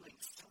God is doing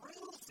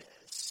through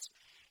this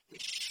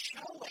is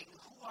showing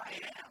who I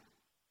am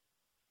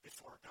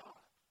before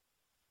God.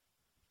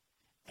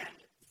 And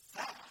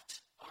that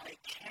I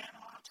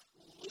cannot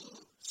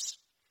lose.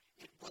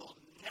 It will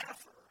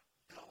never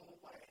go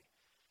away.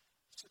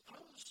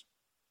 Suppose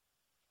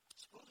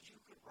you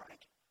could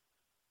write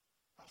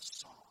a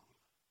song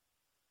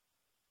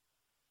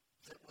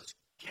that was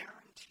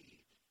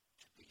guaranteed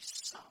to be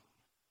sung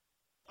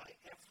by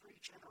every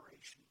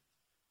generation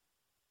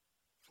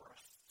for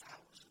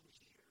 1,000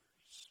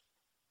 years.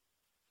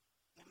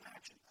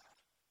 Imagine that.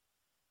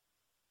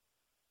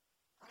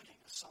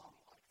 Writing a song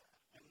like that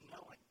and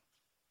knowing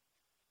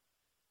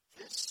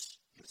this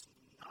is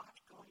not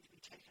going to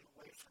be taken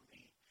away from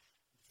me.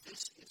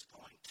 This is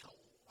going to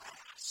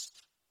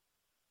last.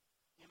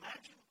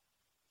 Imagine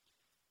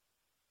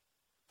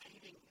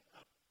painting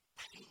a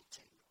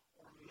painting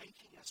or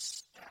making a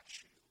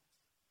statue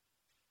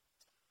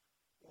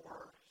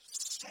or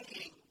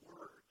saying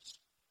words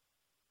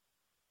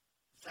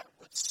that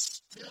would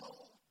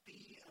still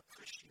be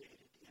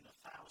appreciated in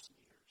 1,000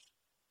 years.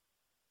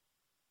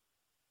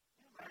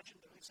 Can you imagine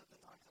doing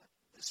something like that?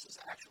 This has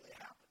actually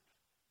happened.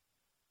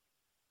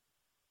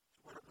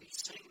 Where we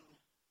sing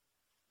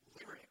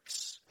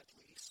lyrics, at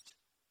least,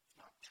 if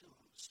not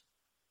tunes,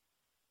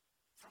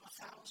 from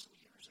 1,000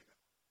 years ago.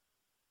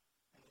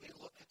 And we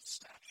look at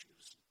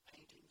statues and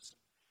paintings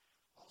and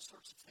all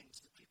sorts of things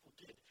that people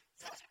did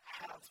that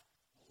have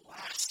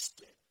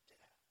lasted.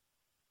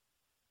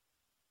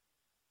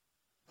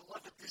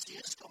 Beloved, this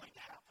is going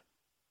to happen.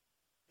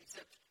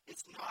 Except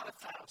it's not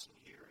 1,000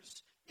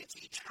 years, it's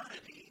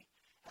eternity,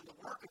 and the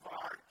work of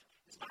art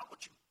is not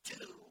what you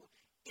do,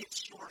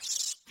 it's your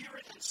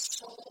spirit and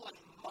soul and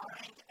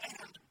mind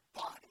and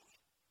body.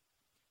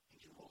 And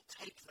you will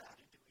take that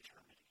into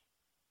eternity.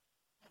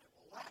 And it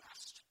will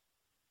last.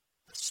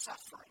 The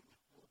suffering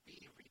will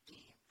be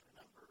redeemed.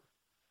 Remember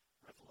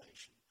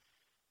Revelation.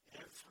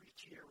 Every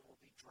tear will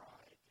be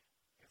dried.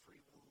 Every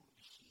wound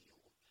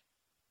healed.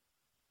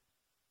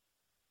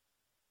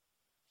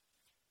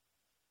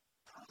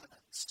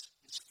 Permanence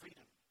is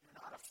freedom.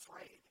 You're not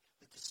afraid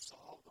that this is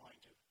all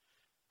going to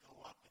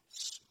go up in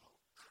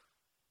smoke.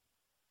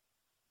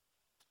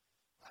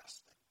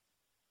 Last thing.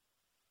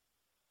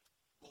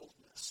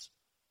 Boldness.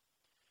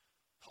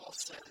 Paul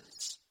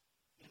says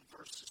in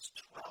verses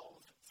 12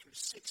 through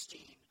 16,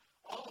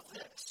 all of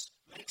this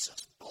makes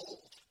us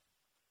bold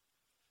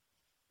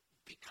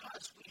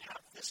because we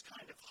have this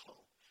kind of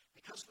hope,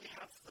 because we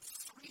have the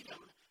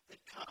freedom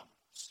that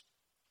comes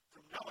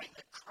from knowing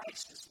that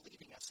Christ is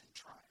leading us in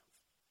triumph,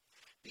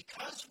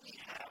 because we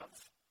have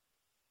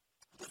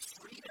the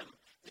freedom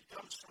that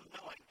comes from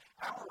knowing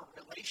our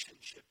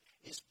relationship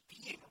is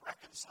being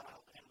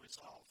reconciled and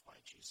resolved by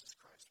Jesus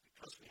Christ,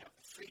 because we have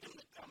the freedom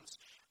that comes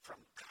from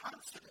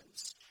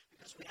confidence,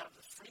 because we have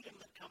the freedom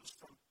that comes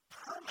from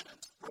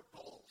permanence. We're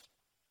bold.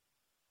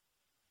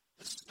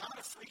 This is not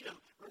a freedom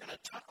we're going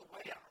to tuck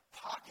away in our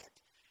pocket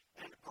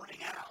and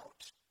bring out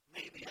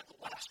maybe at the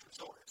last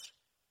resort.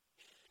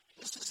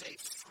 This is a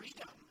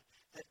freedom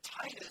that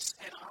Titus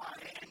and I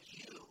and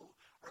you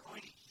are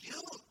going to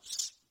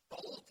use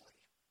boldly.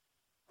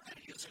 We're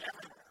going to use it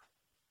everywhere,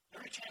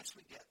 every chance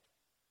we get.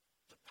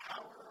 The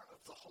power of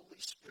the Holy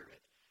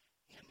Spirit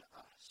in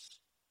us.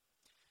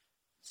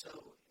 So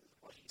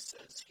what he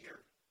says here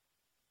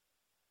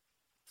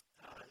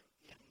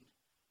in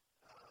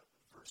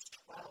verse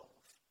 12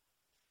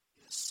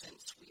 is,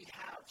 since we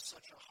have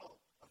such a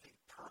hope of a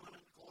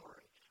permanent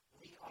glory,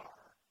 we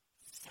are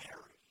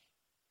very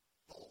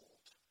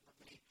bold.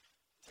 Let me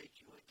take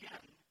you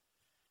again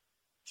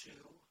to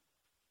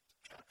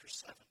chapter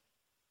 7.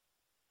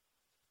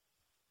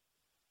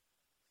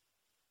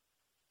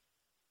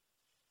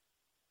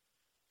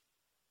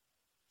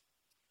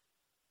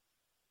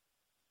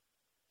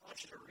 I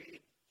want you to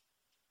read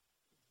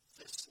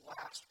this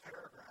last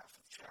paragraph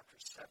of chapter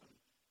 7,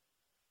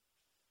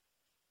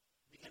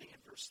 beginning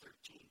in verse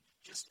 13,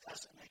 just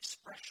as an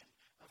expression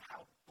of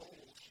how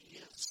bold he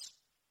is.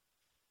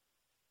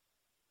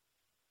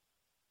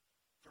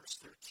 Verse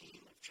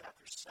 13 of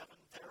chapter 7,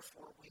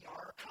 therefore we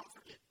are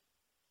comforted.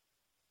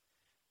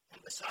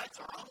 And besides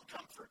our own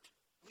comfort,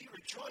 we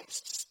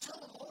rejoiced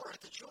still more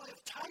at the joy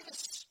of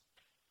Titus,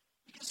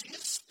 because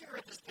his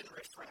spirit has been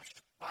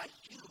refreshed by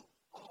you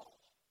all.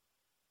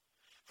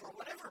 For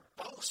whatever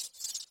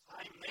boasts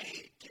I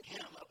made to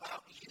him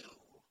about you,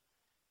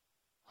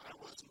 I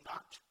was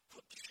not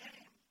put to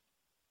shame.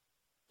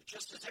 But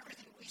just as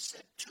everything we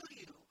said to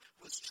you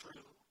was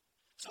true,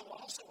 so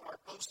also our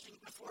boasting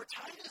before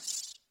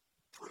Titus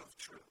proved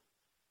true.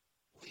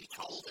 We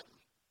told him,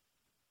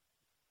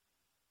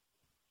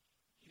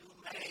 you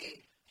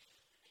may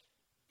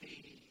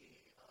be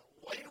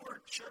a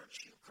wayward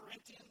church, you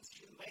Corinthians,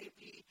 you may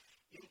be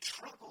in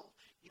trouble,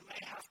 you may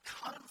have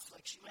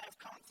conflicts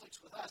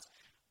with us,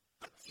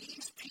 but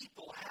these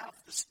people have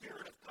the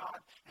Spirit of God,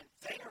 and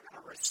they are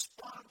going to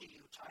respond to you,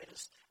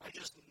 Titus. I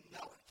just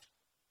know it.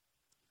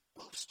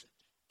 Boasted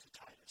to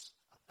Titus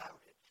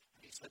about it.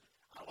 And he said,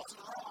 I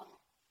wasn't wrong.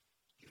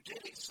 You did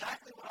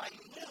exactly what I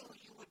knew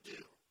you would do.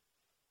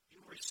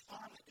 You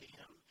responded to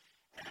him,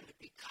 and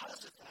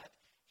because of that,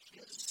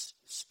 his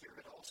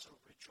spirit also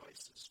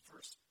rejoices.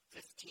 Verse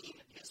 15,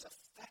 and his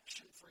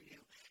affection for you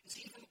is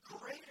even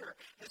greater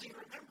as he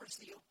remembers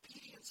the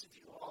obedience of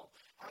you all,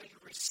 how you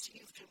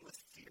received him with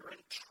fear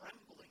and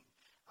trembling.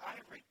 I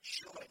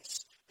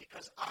rejoice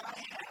because I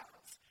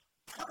have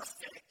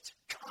perfect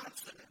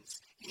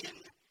confidence in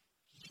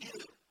you.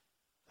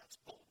 That's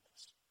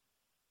boldness.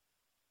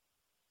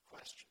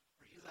 Question,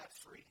 are you that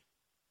free?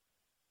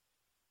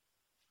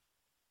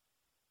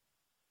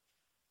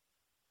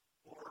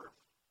 Or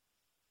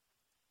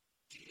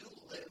do you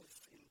live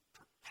in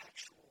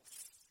perpetual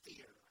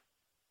fear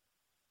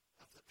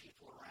of the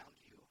people around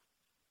you,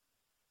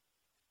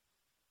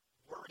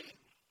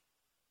 worrying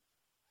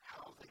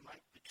how they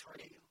might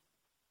betray you,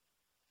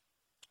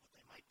 what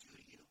they might do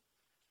to you,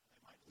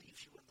 they might leave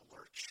you in the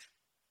lurch?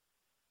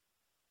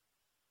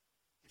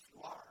 If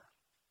you are,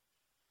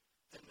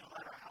 then no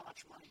matter how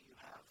much money you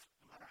have,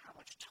 no matter how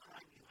much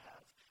time you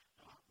have,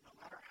 no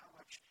matter how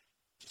much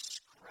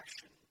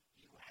discretion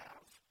you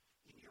have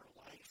in your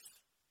life,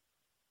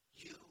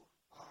 you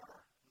are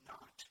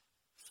not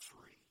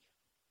free.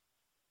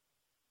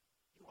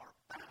 You are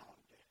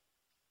bound.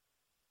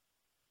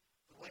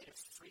 The way to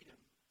freedom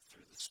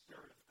through the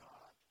Spirit of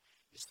God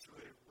is through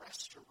a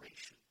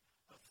restoration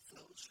of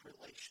those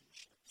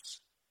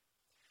relationships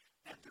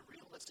and the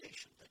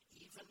realization that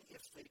even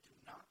if they do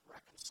not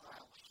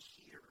reconcile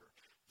here,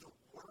 the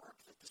work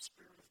that the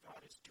Spirit of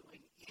God is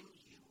doing in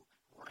you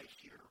right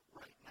here,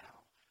 right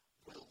now,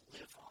 will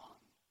live on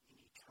in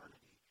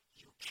eternity.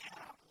 You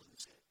cannot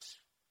lose it.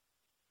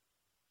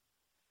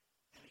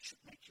 And it should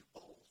make you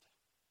bold.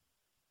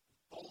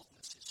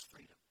 Boldness is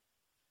freedom.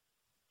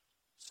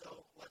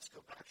 So let's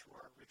go back to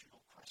our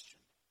original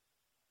question.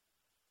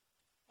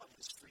 What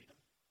is freedom?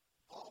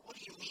 Paul, what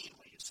do you mean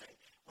when you say,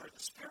 where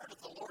the Spirit of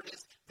the Lord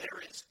is,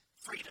 there is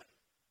freedom?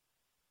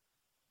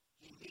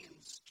 He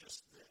means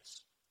just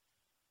this.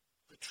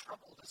 The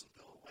trouble doesn't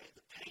go away.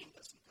 The pain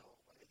doesn't go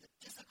away. The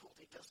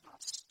difficulty does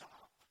not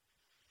stop.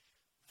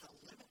 The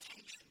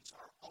limitations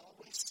are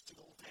always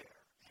still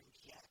there. And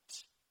yet,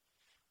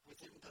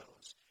 within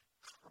those,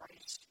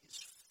 Christ is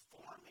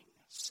forming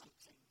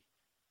something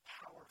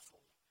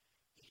powerful,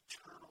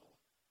 eternal,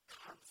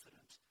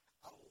 confident,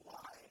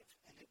 alive,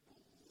 and it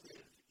will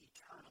live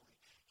eternally.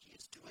 He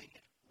is doing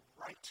it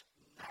right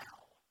now,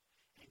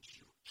 and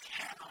you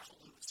cannot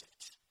lose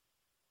it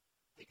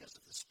because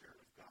of the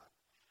Spirit of God.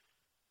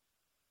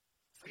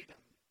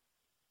 Freedom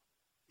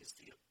is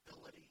the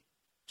ability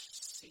to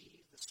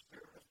see the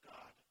Spirit of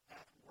God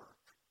at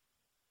work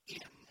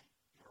in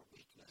your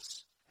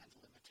weakness and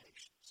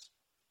limitations.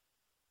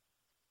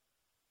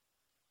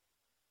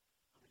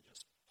 Let me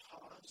just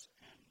pause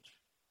and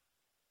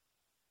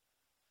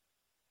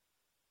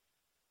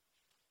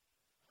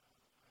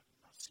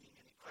I'm not seeing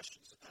any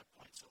questions at that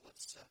point, so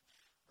let's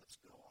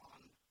go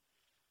on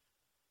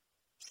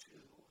to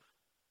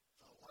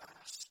the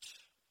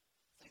last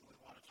thing we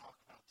want to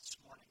talk about this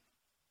morning.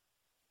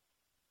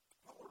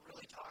 What we're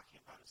really talking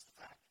about is the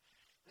fact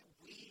that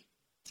we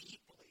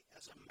deeply,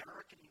 as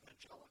American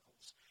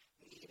evangelicals,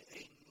 need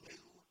a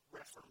new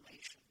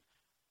reformation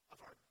of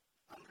our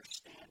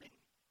understanding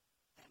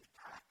and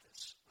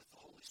practice with the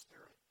Holy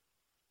Spirit.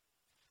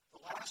 The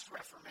last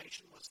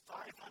Reformation was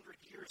 500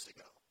 years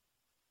ago.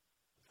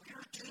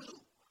 We're due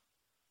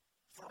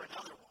for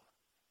another one.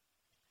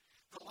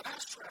 The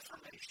last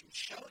Reformation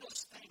showed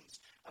us things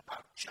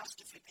about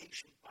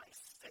justification by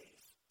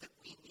faith that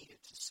we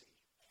needed to see.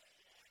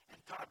 And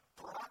God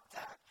brought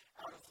that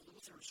out of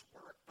Luther's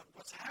work. But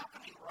what's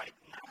happening right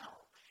now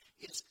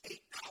is a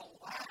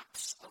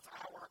collapse of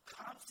our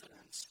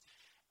confidence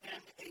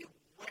and a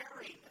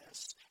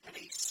wariness and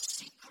a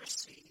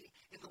secrecy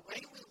in the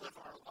way we live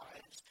our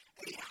lives,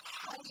 a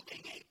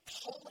hiding, a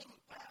pulling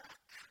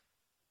back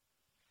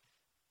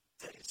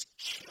that is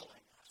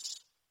killing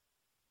us.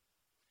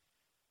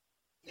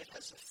 It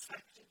has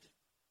affected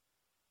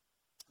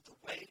the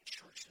way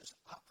churches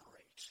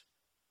operate,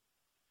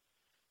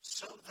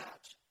 so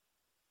that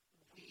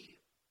we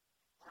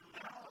are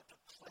now at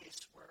a place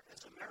where,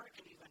 as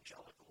American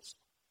evangelicals,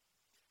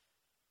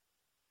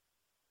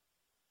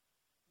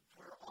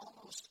 we're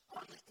almost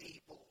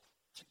unable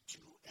to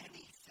do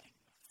anything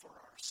for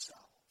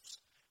ourselves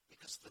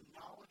because the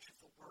knowledge of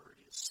the Word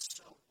is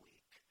so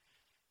weak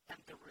and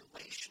the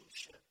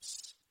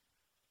relationships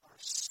are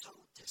so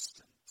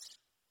distant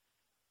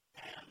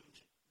and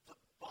the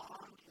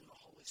bond in the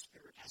Holy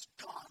Spirit has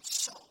gone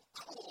so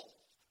cold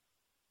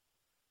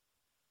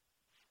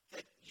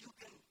that you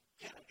can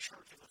get a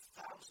church of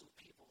 1,000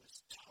 people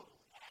is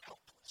totally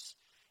helpless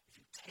if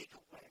you take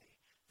away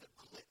the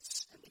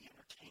glitz and the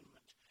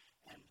entertainment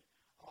and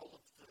all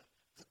of the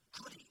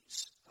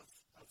goodies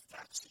of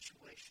that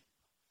situation.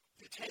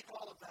 If you take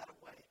all of that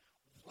away,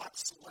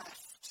 what's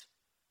left?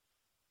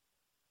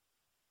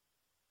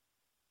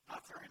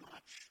 Not very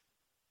much.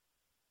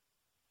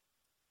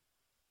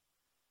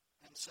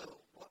 And so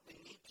what we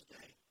need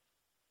today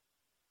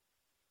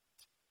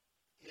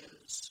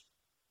is,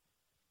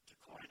 to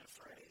coin a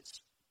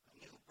phrase, a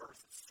new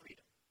birth of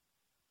freedom.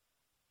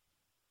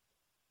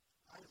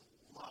 I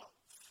love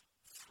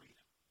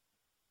freedom.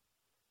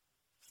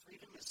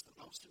 Freedom is the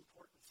most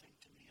important thing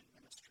to me in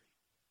ministry.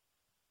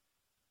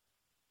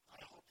 I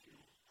hope you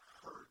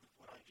heard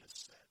what I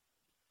just said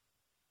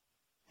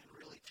and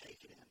really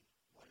take it in,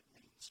 what it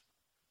means.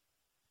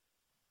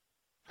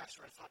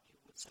 Pastor, I thought you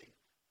would say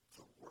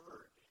the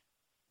Word,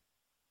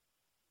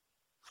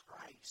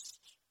 Christ.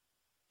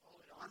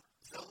 Well, aren't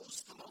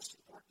those the most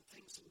important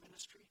things in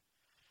ministry?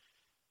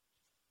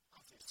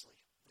 Obviously,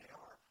 they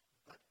are.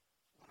 But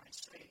when I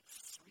say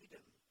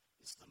freedom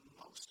is the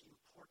most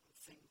important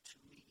thing to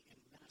me in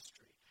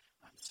ministry,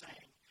 I'm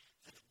saying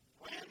that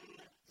when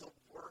the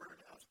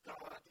Word of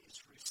God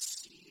is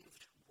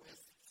received with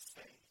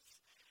faith,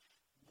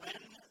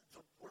 when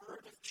the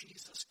Word of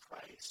Jesus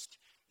Christ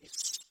is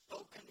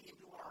spoken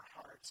into our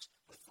hearts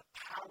with the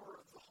power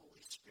of the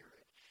Holy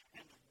Spirit,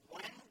 and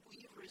when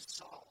we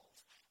resolve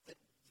that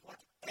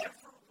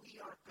whatever we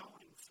are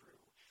going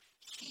through,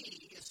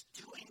 He is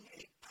doing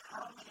a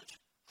permanent,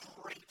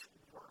 great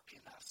work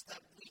in us that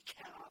we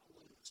cannot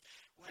lose.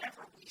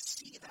 Whenever we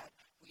see that,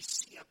 we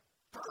see a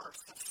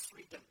birth of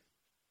freedom.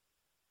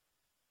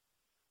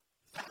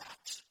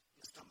 That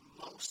is the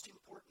most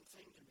important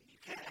thing to me.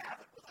 You can't have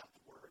it without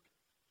the Word.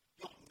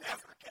 You'll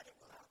never get it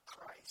without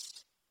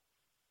Christ.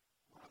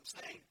 What I'm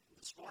saying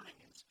this morning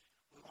is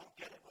we won't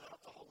get it without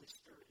the Holy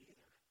Spirit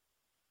either.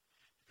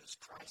 Because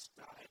Christ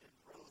died and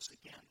rose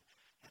again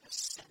and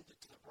ascended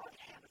to the right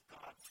hand of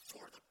God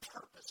for the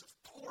purpose of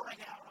pouring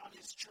out on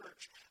His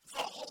church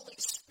the Holy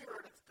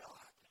Spirit of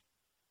God.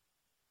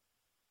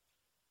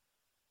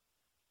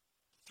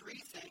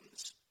 Three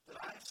things that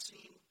I've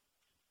seen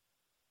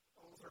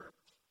over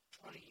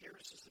 20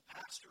 years as a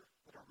pastor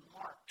that are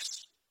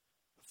marks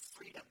of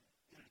freedom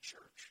in a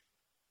church.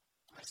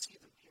 I see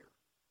them here.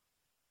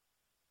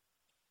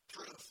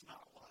 Truth,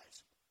 not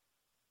lies.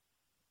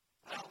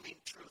 I don't mean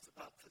truth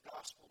about the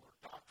gospel or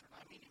doctrine.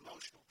 I mean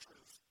emotional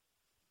truth.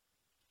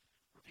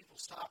 Where people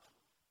stop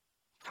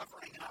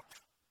covering up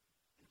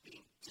and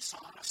being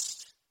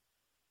dishonest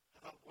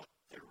about what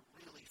they're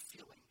really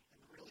feeling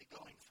and really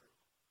going through.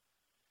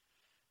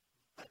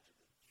 But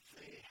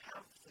they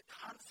have the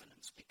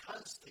confidence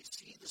because they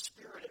see the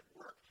Spirit at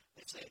work.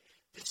 They say,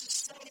 this is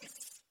safe.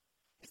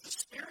 If the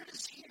Spirit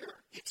is here,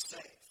 it's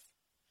safe.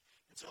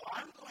 And so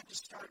I'm going to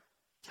start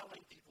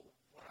telling people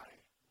what I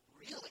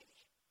really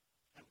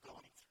am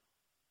going through,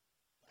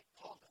 like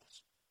Paul does.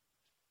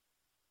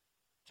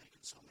 Taken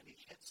so many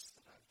hits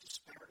that I've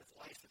despaired of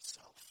life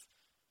itself,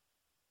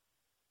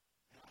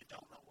 and I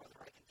don't know whether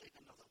I can take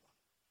another one.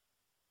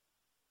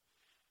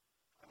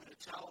 I'm going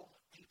to tell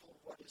people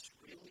what is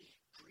really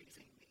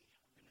grieving me.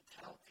 I'm going to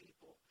tell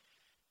people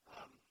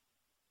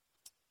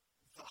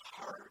the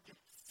hard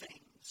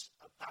things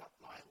about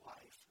my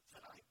life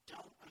that I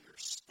don't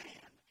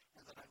understand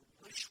and that I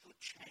wish would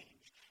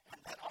change and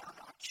that are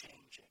not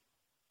changing.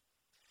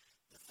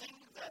 The thing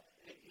that,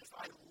 if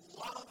I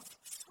love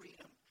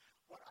freedom,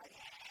 what I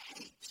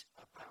hate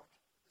about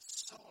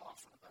so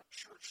often about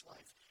church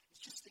life is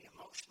just the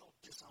emotional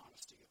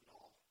dishonesty of it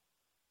all.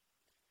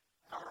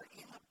 Our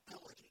inability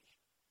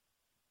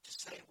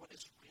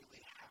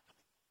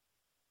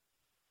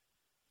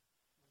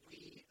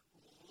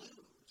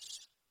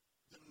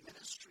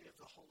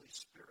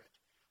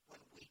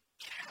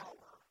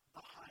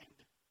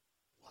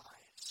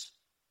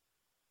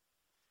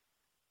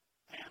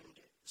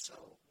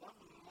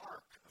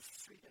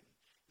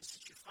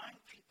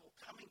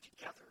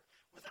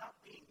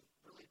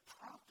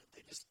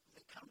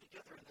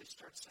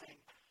start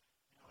saying,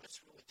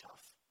 it's really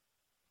tough.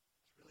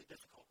 It's really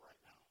difficult right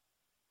now.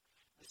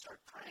 They start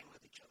praying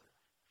with each other.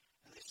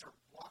 And they start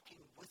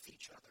walking with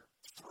each other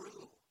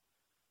through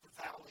the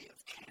valley of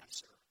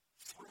cancer,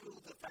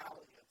 through the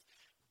valley of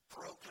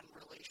broken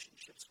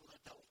relationships with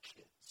adult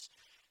kids,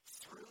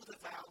 through the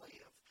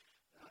valley of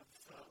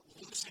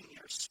losing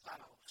your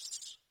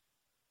spouse,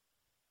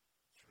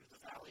 through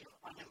the valley of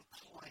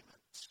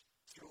unemployment,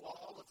 through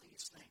all of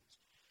these things.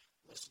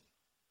 Listen,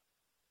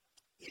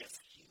 if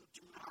you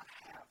do not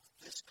have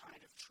this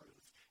kind of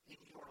truth in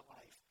your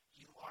life,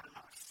 you are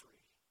not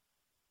free.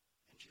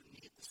 And you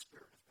need the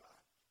Spirit of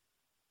God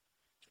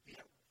to be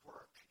at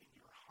work in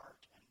your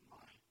heart and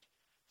mind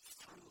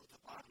through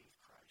the body of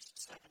Christ.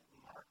 Second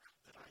mark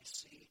that I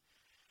see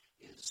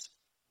is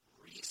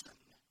reason,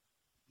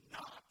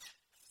 not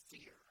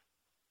fear.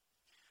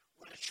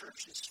 When a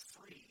church is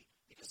free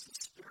because the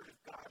Spirit of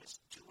God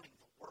is doing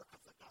the work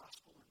of the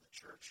gospel in the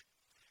church,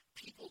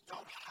 people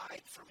don't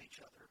hide from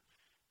each other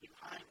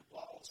behind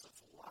walls of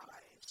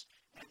lies.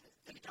 And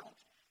they don't,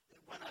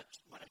 when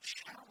a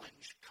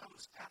challenge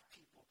comes at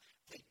people,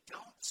 they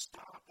don't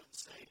stop and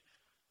say,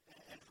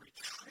 and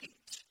retreat,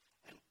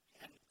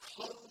 and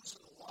close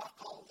and lock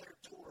all their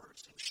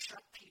doors and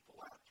shut people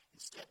out.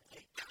 Instead,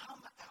 they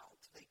come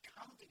out, they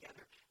come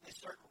together, and they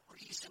start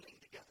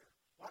reasoning together.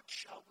 What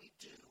shall we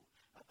do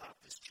about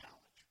this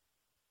challenge?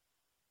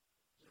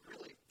 It's a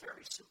really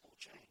very simple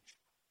change.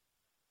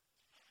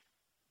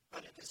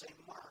 But it is a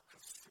mark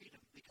of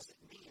freedom because it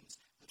means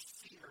that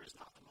fear is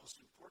not the most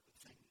important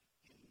thing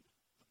in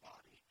the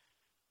body.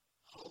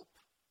 Hope,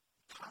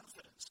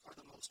 confidence are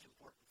the most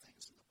important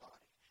things in the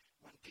body.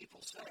 When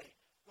people say,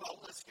 well,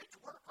 let's get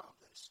to work on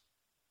this.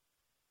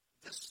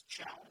 This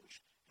challenge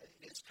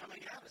is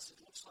coming at us.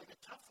 It looks like a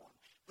tough one.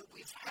 But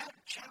we've had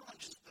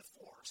challenges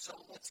before, so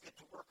let's get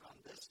to work on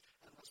this,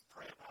 and let's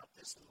pray about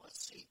this, and let's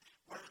see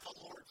where the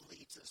Lord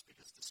leads us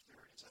because the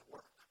Spirit is at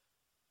work.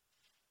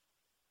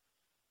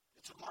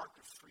 It's a mark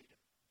of freedom.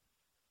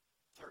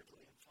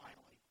 Thirdly and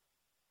finally,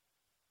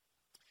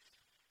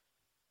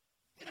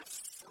 in a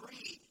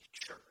free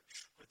church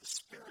where the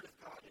Spirit of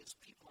God is,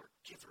 people are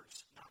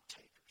givers, not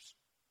takers.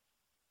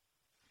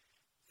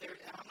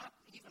 And I'm not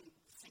even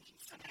thinking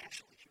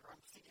financially here.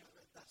 I'm thinking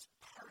that's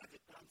part of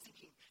it, but I'm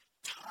thinking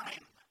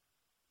time,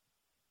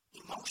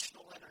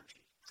 emotional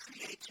energy,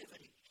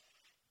 creativity,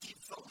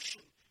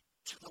 devotion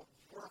to the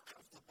work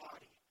of the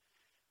body,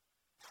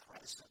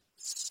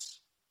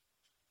 presence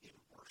in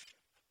worship.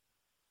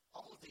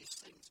 All of these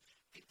things,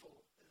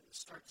 people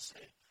start to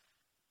say,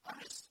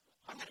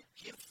 I'm going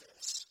to give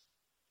this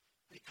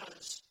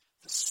because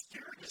the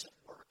Spirit is at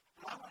work,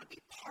 and I want to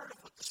be part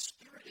of what the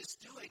Spirit is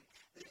doing.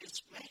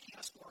 It's making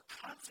us more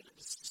confident.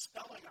 It's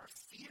dispelling our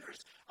fears.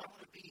 I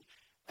want to be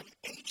an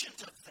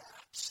agent of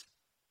that.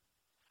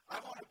 I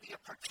want to be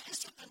a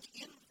participant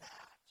in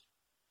that.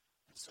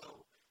 And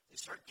so they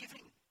start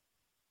giving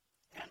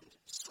and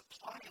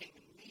supplying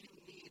and meeting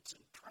needs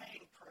and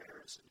praying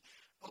prayers and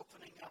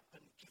opening up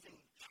and giving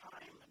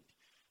time and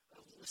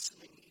a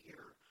listening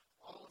ear,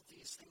 all of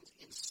these things,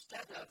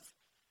 instead of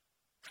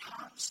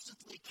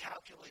constantly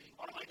calculating,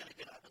 what am I going to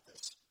get out of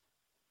this?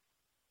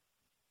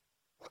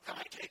 What can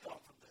I take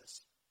home from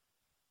this?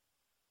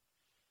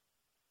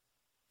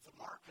 The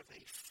mark of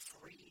a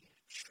free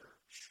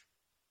church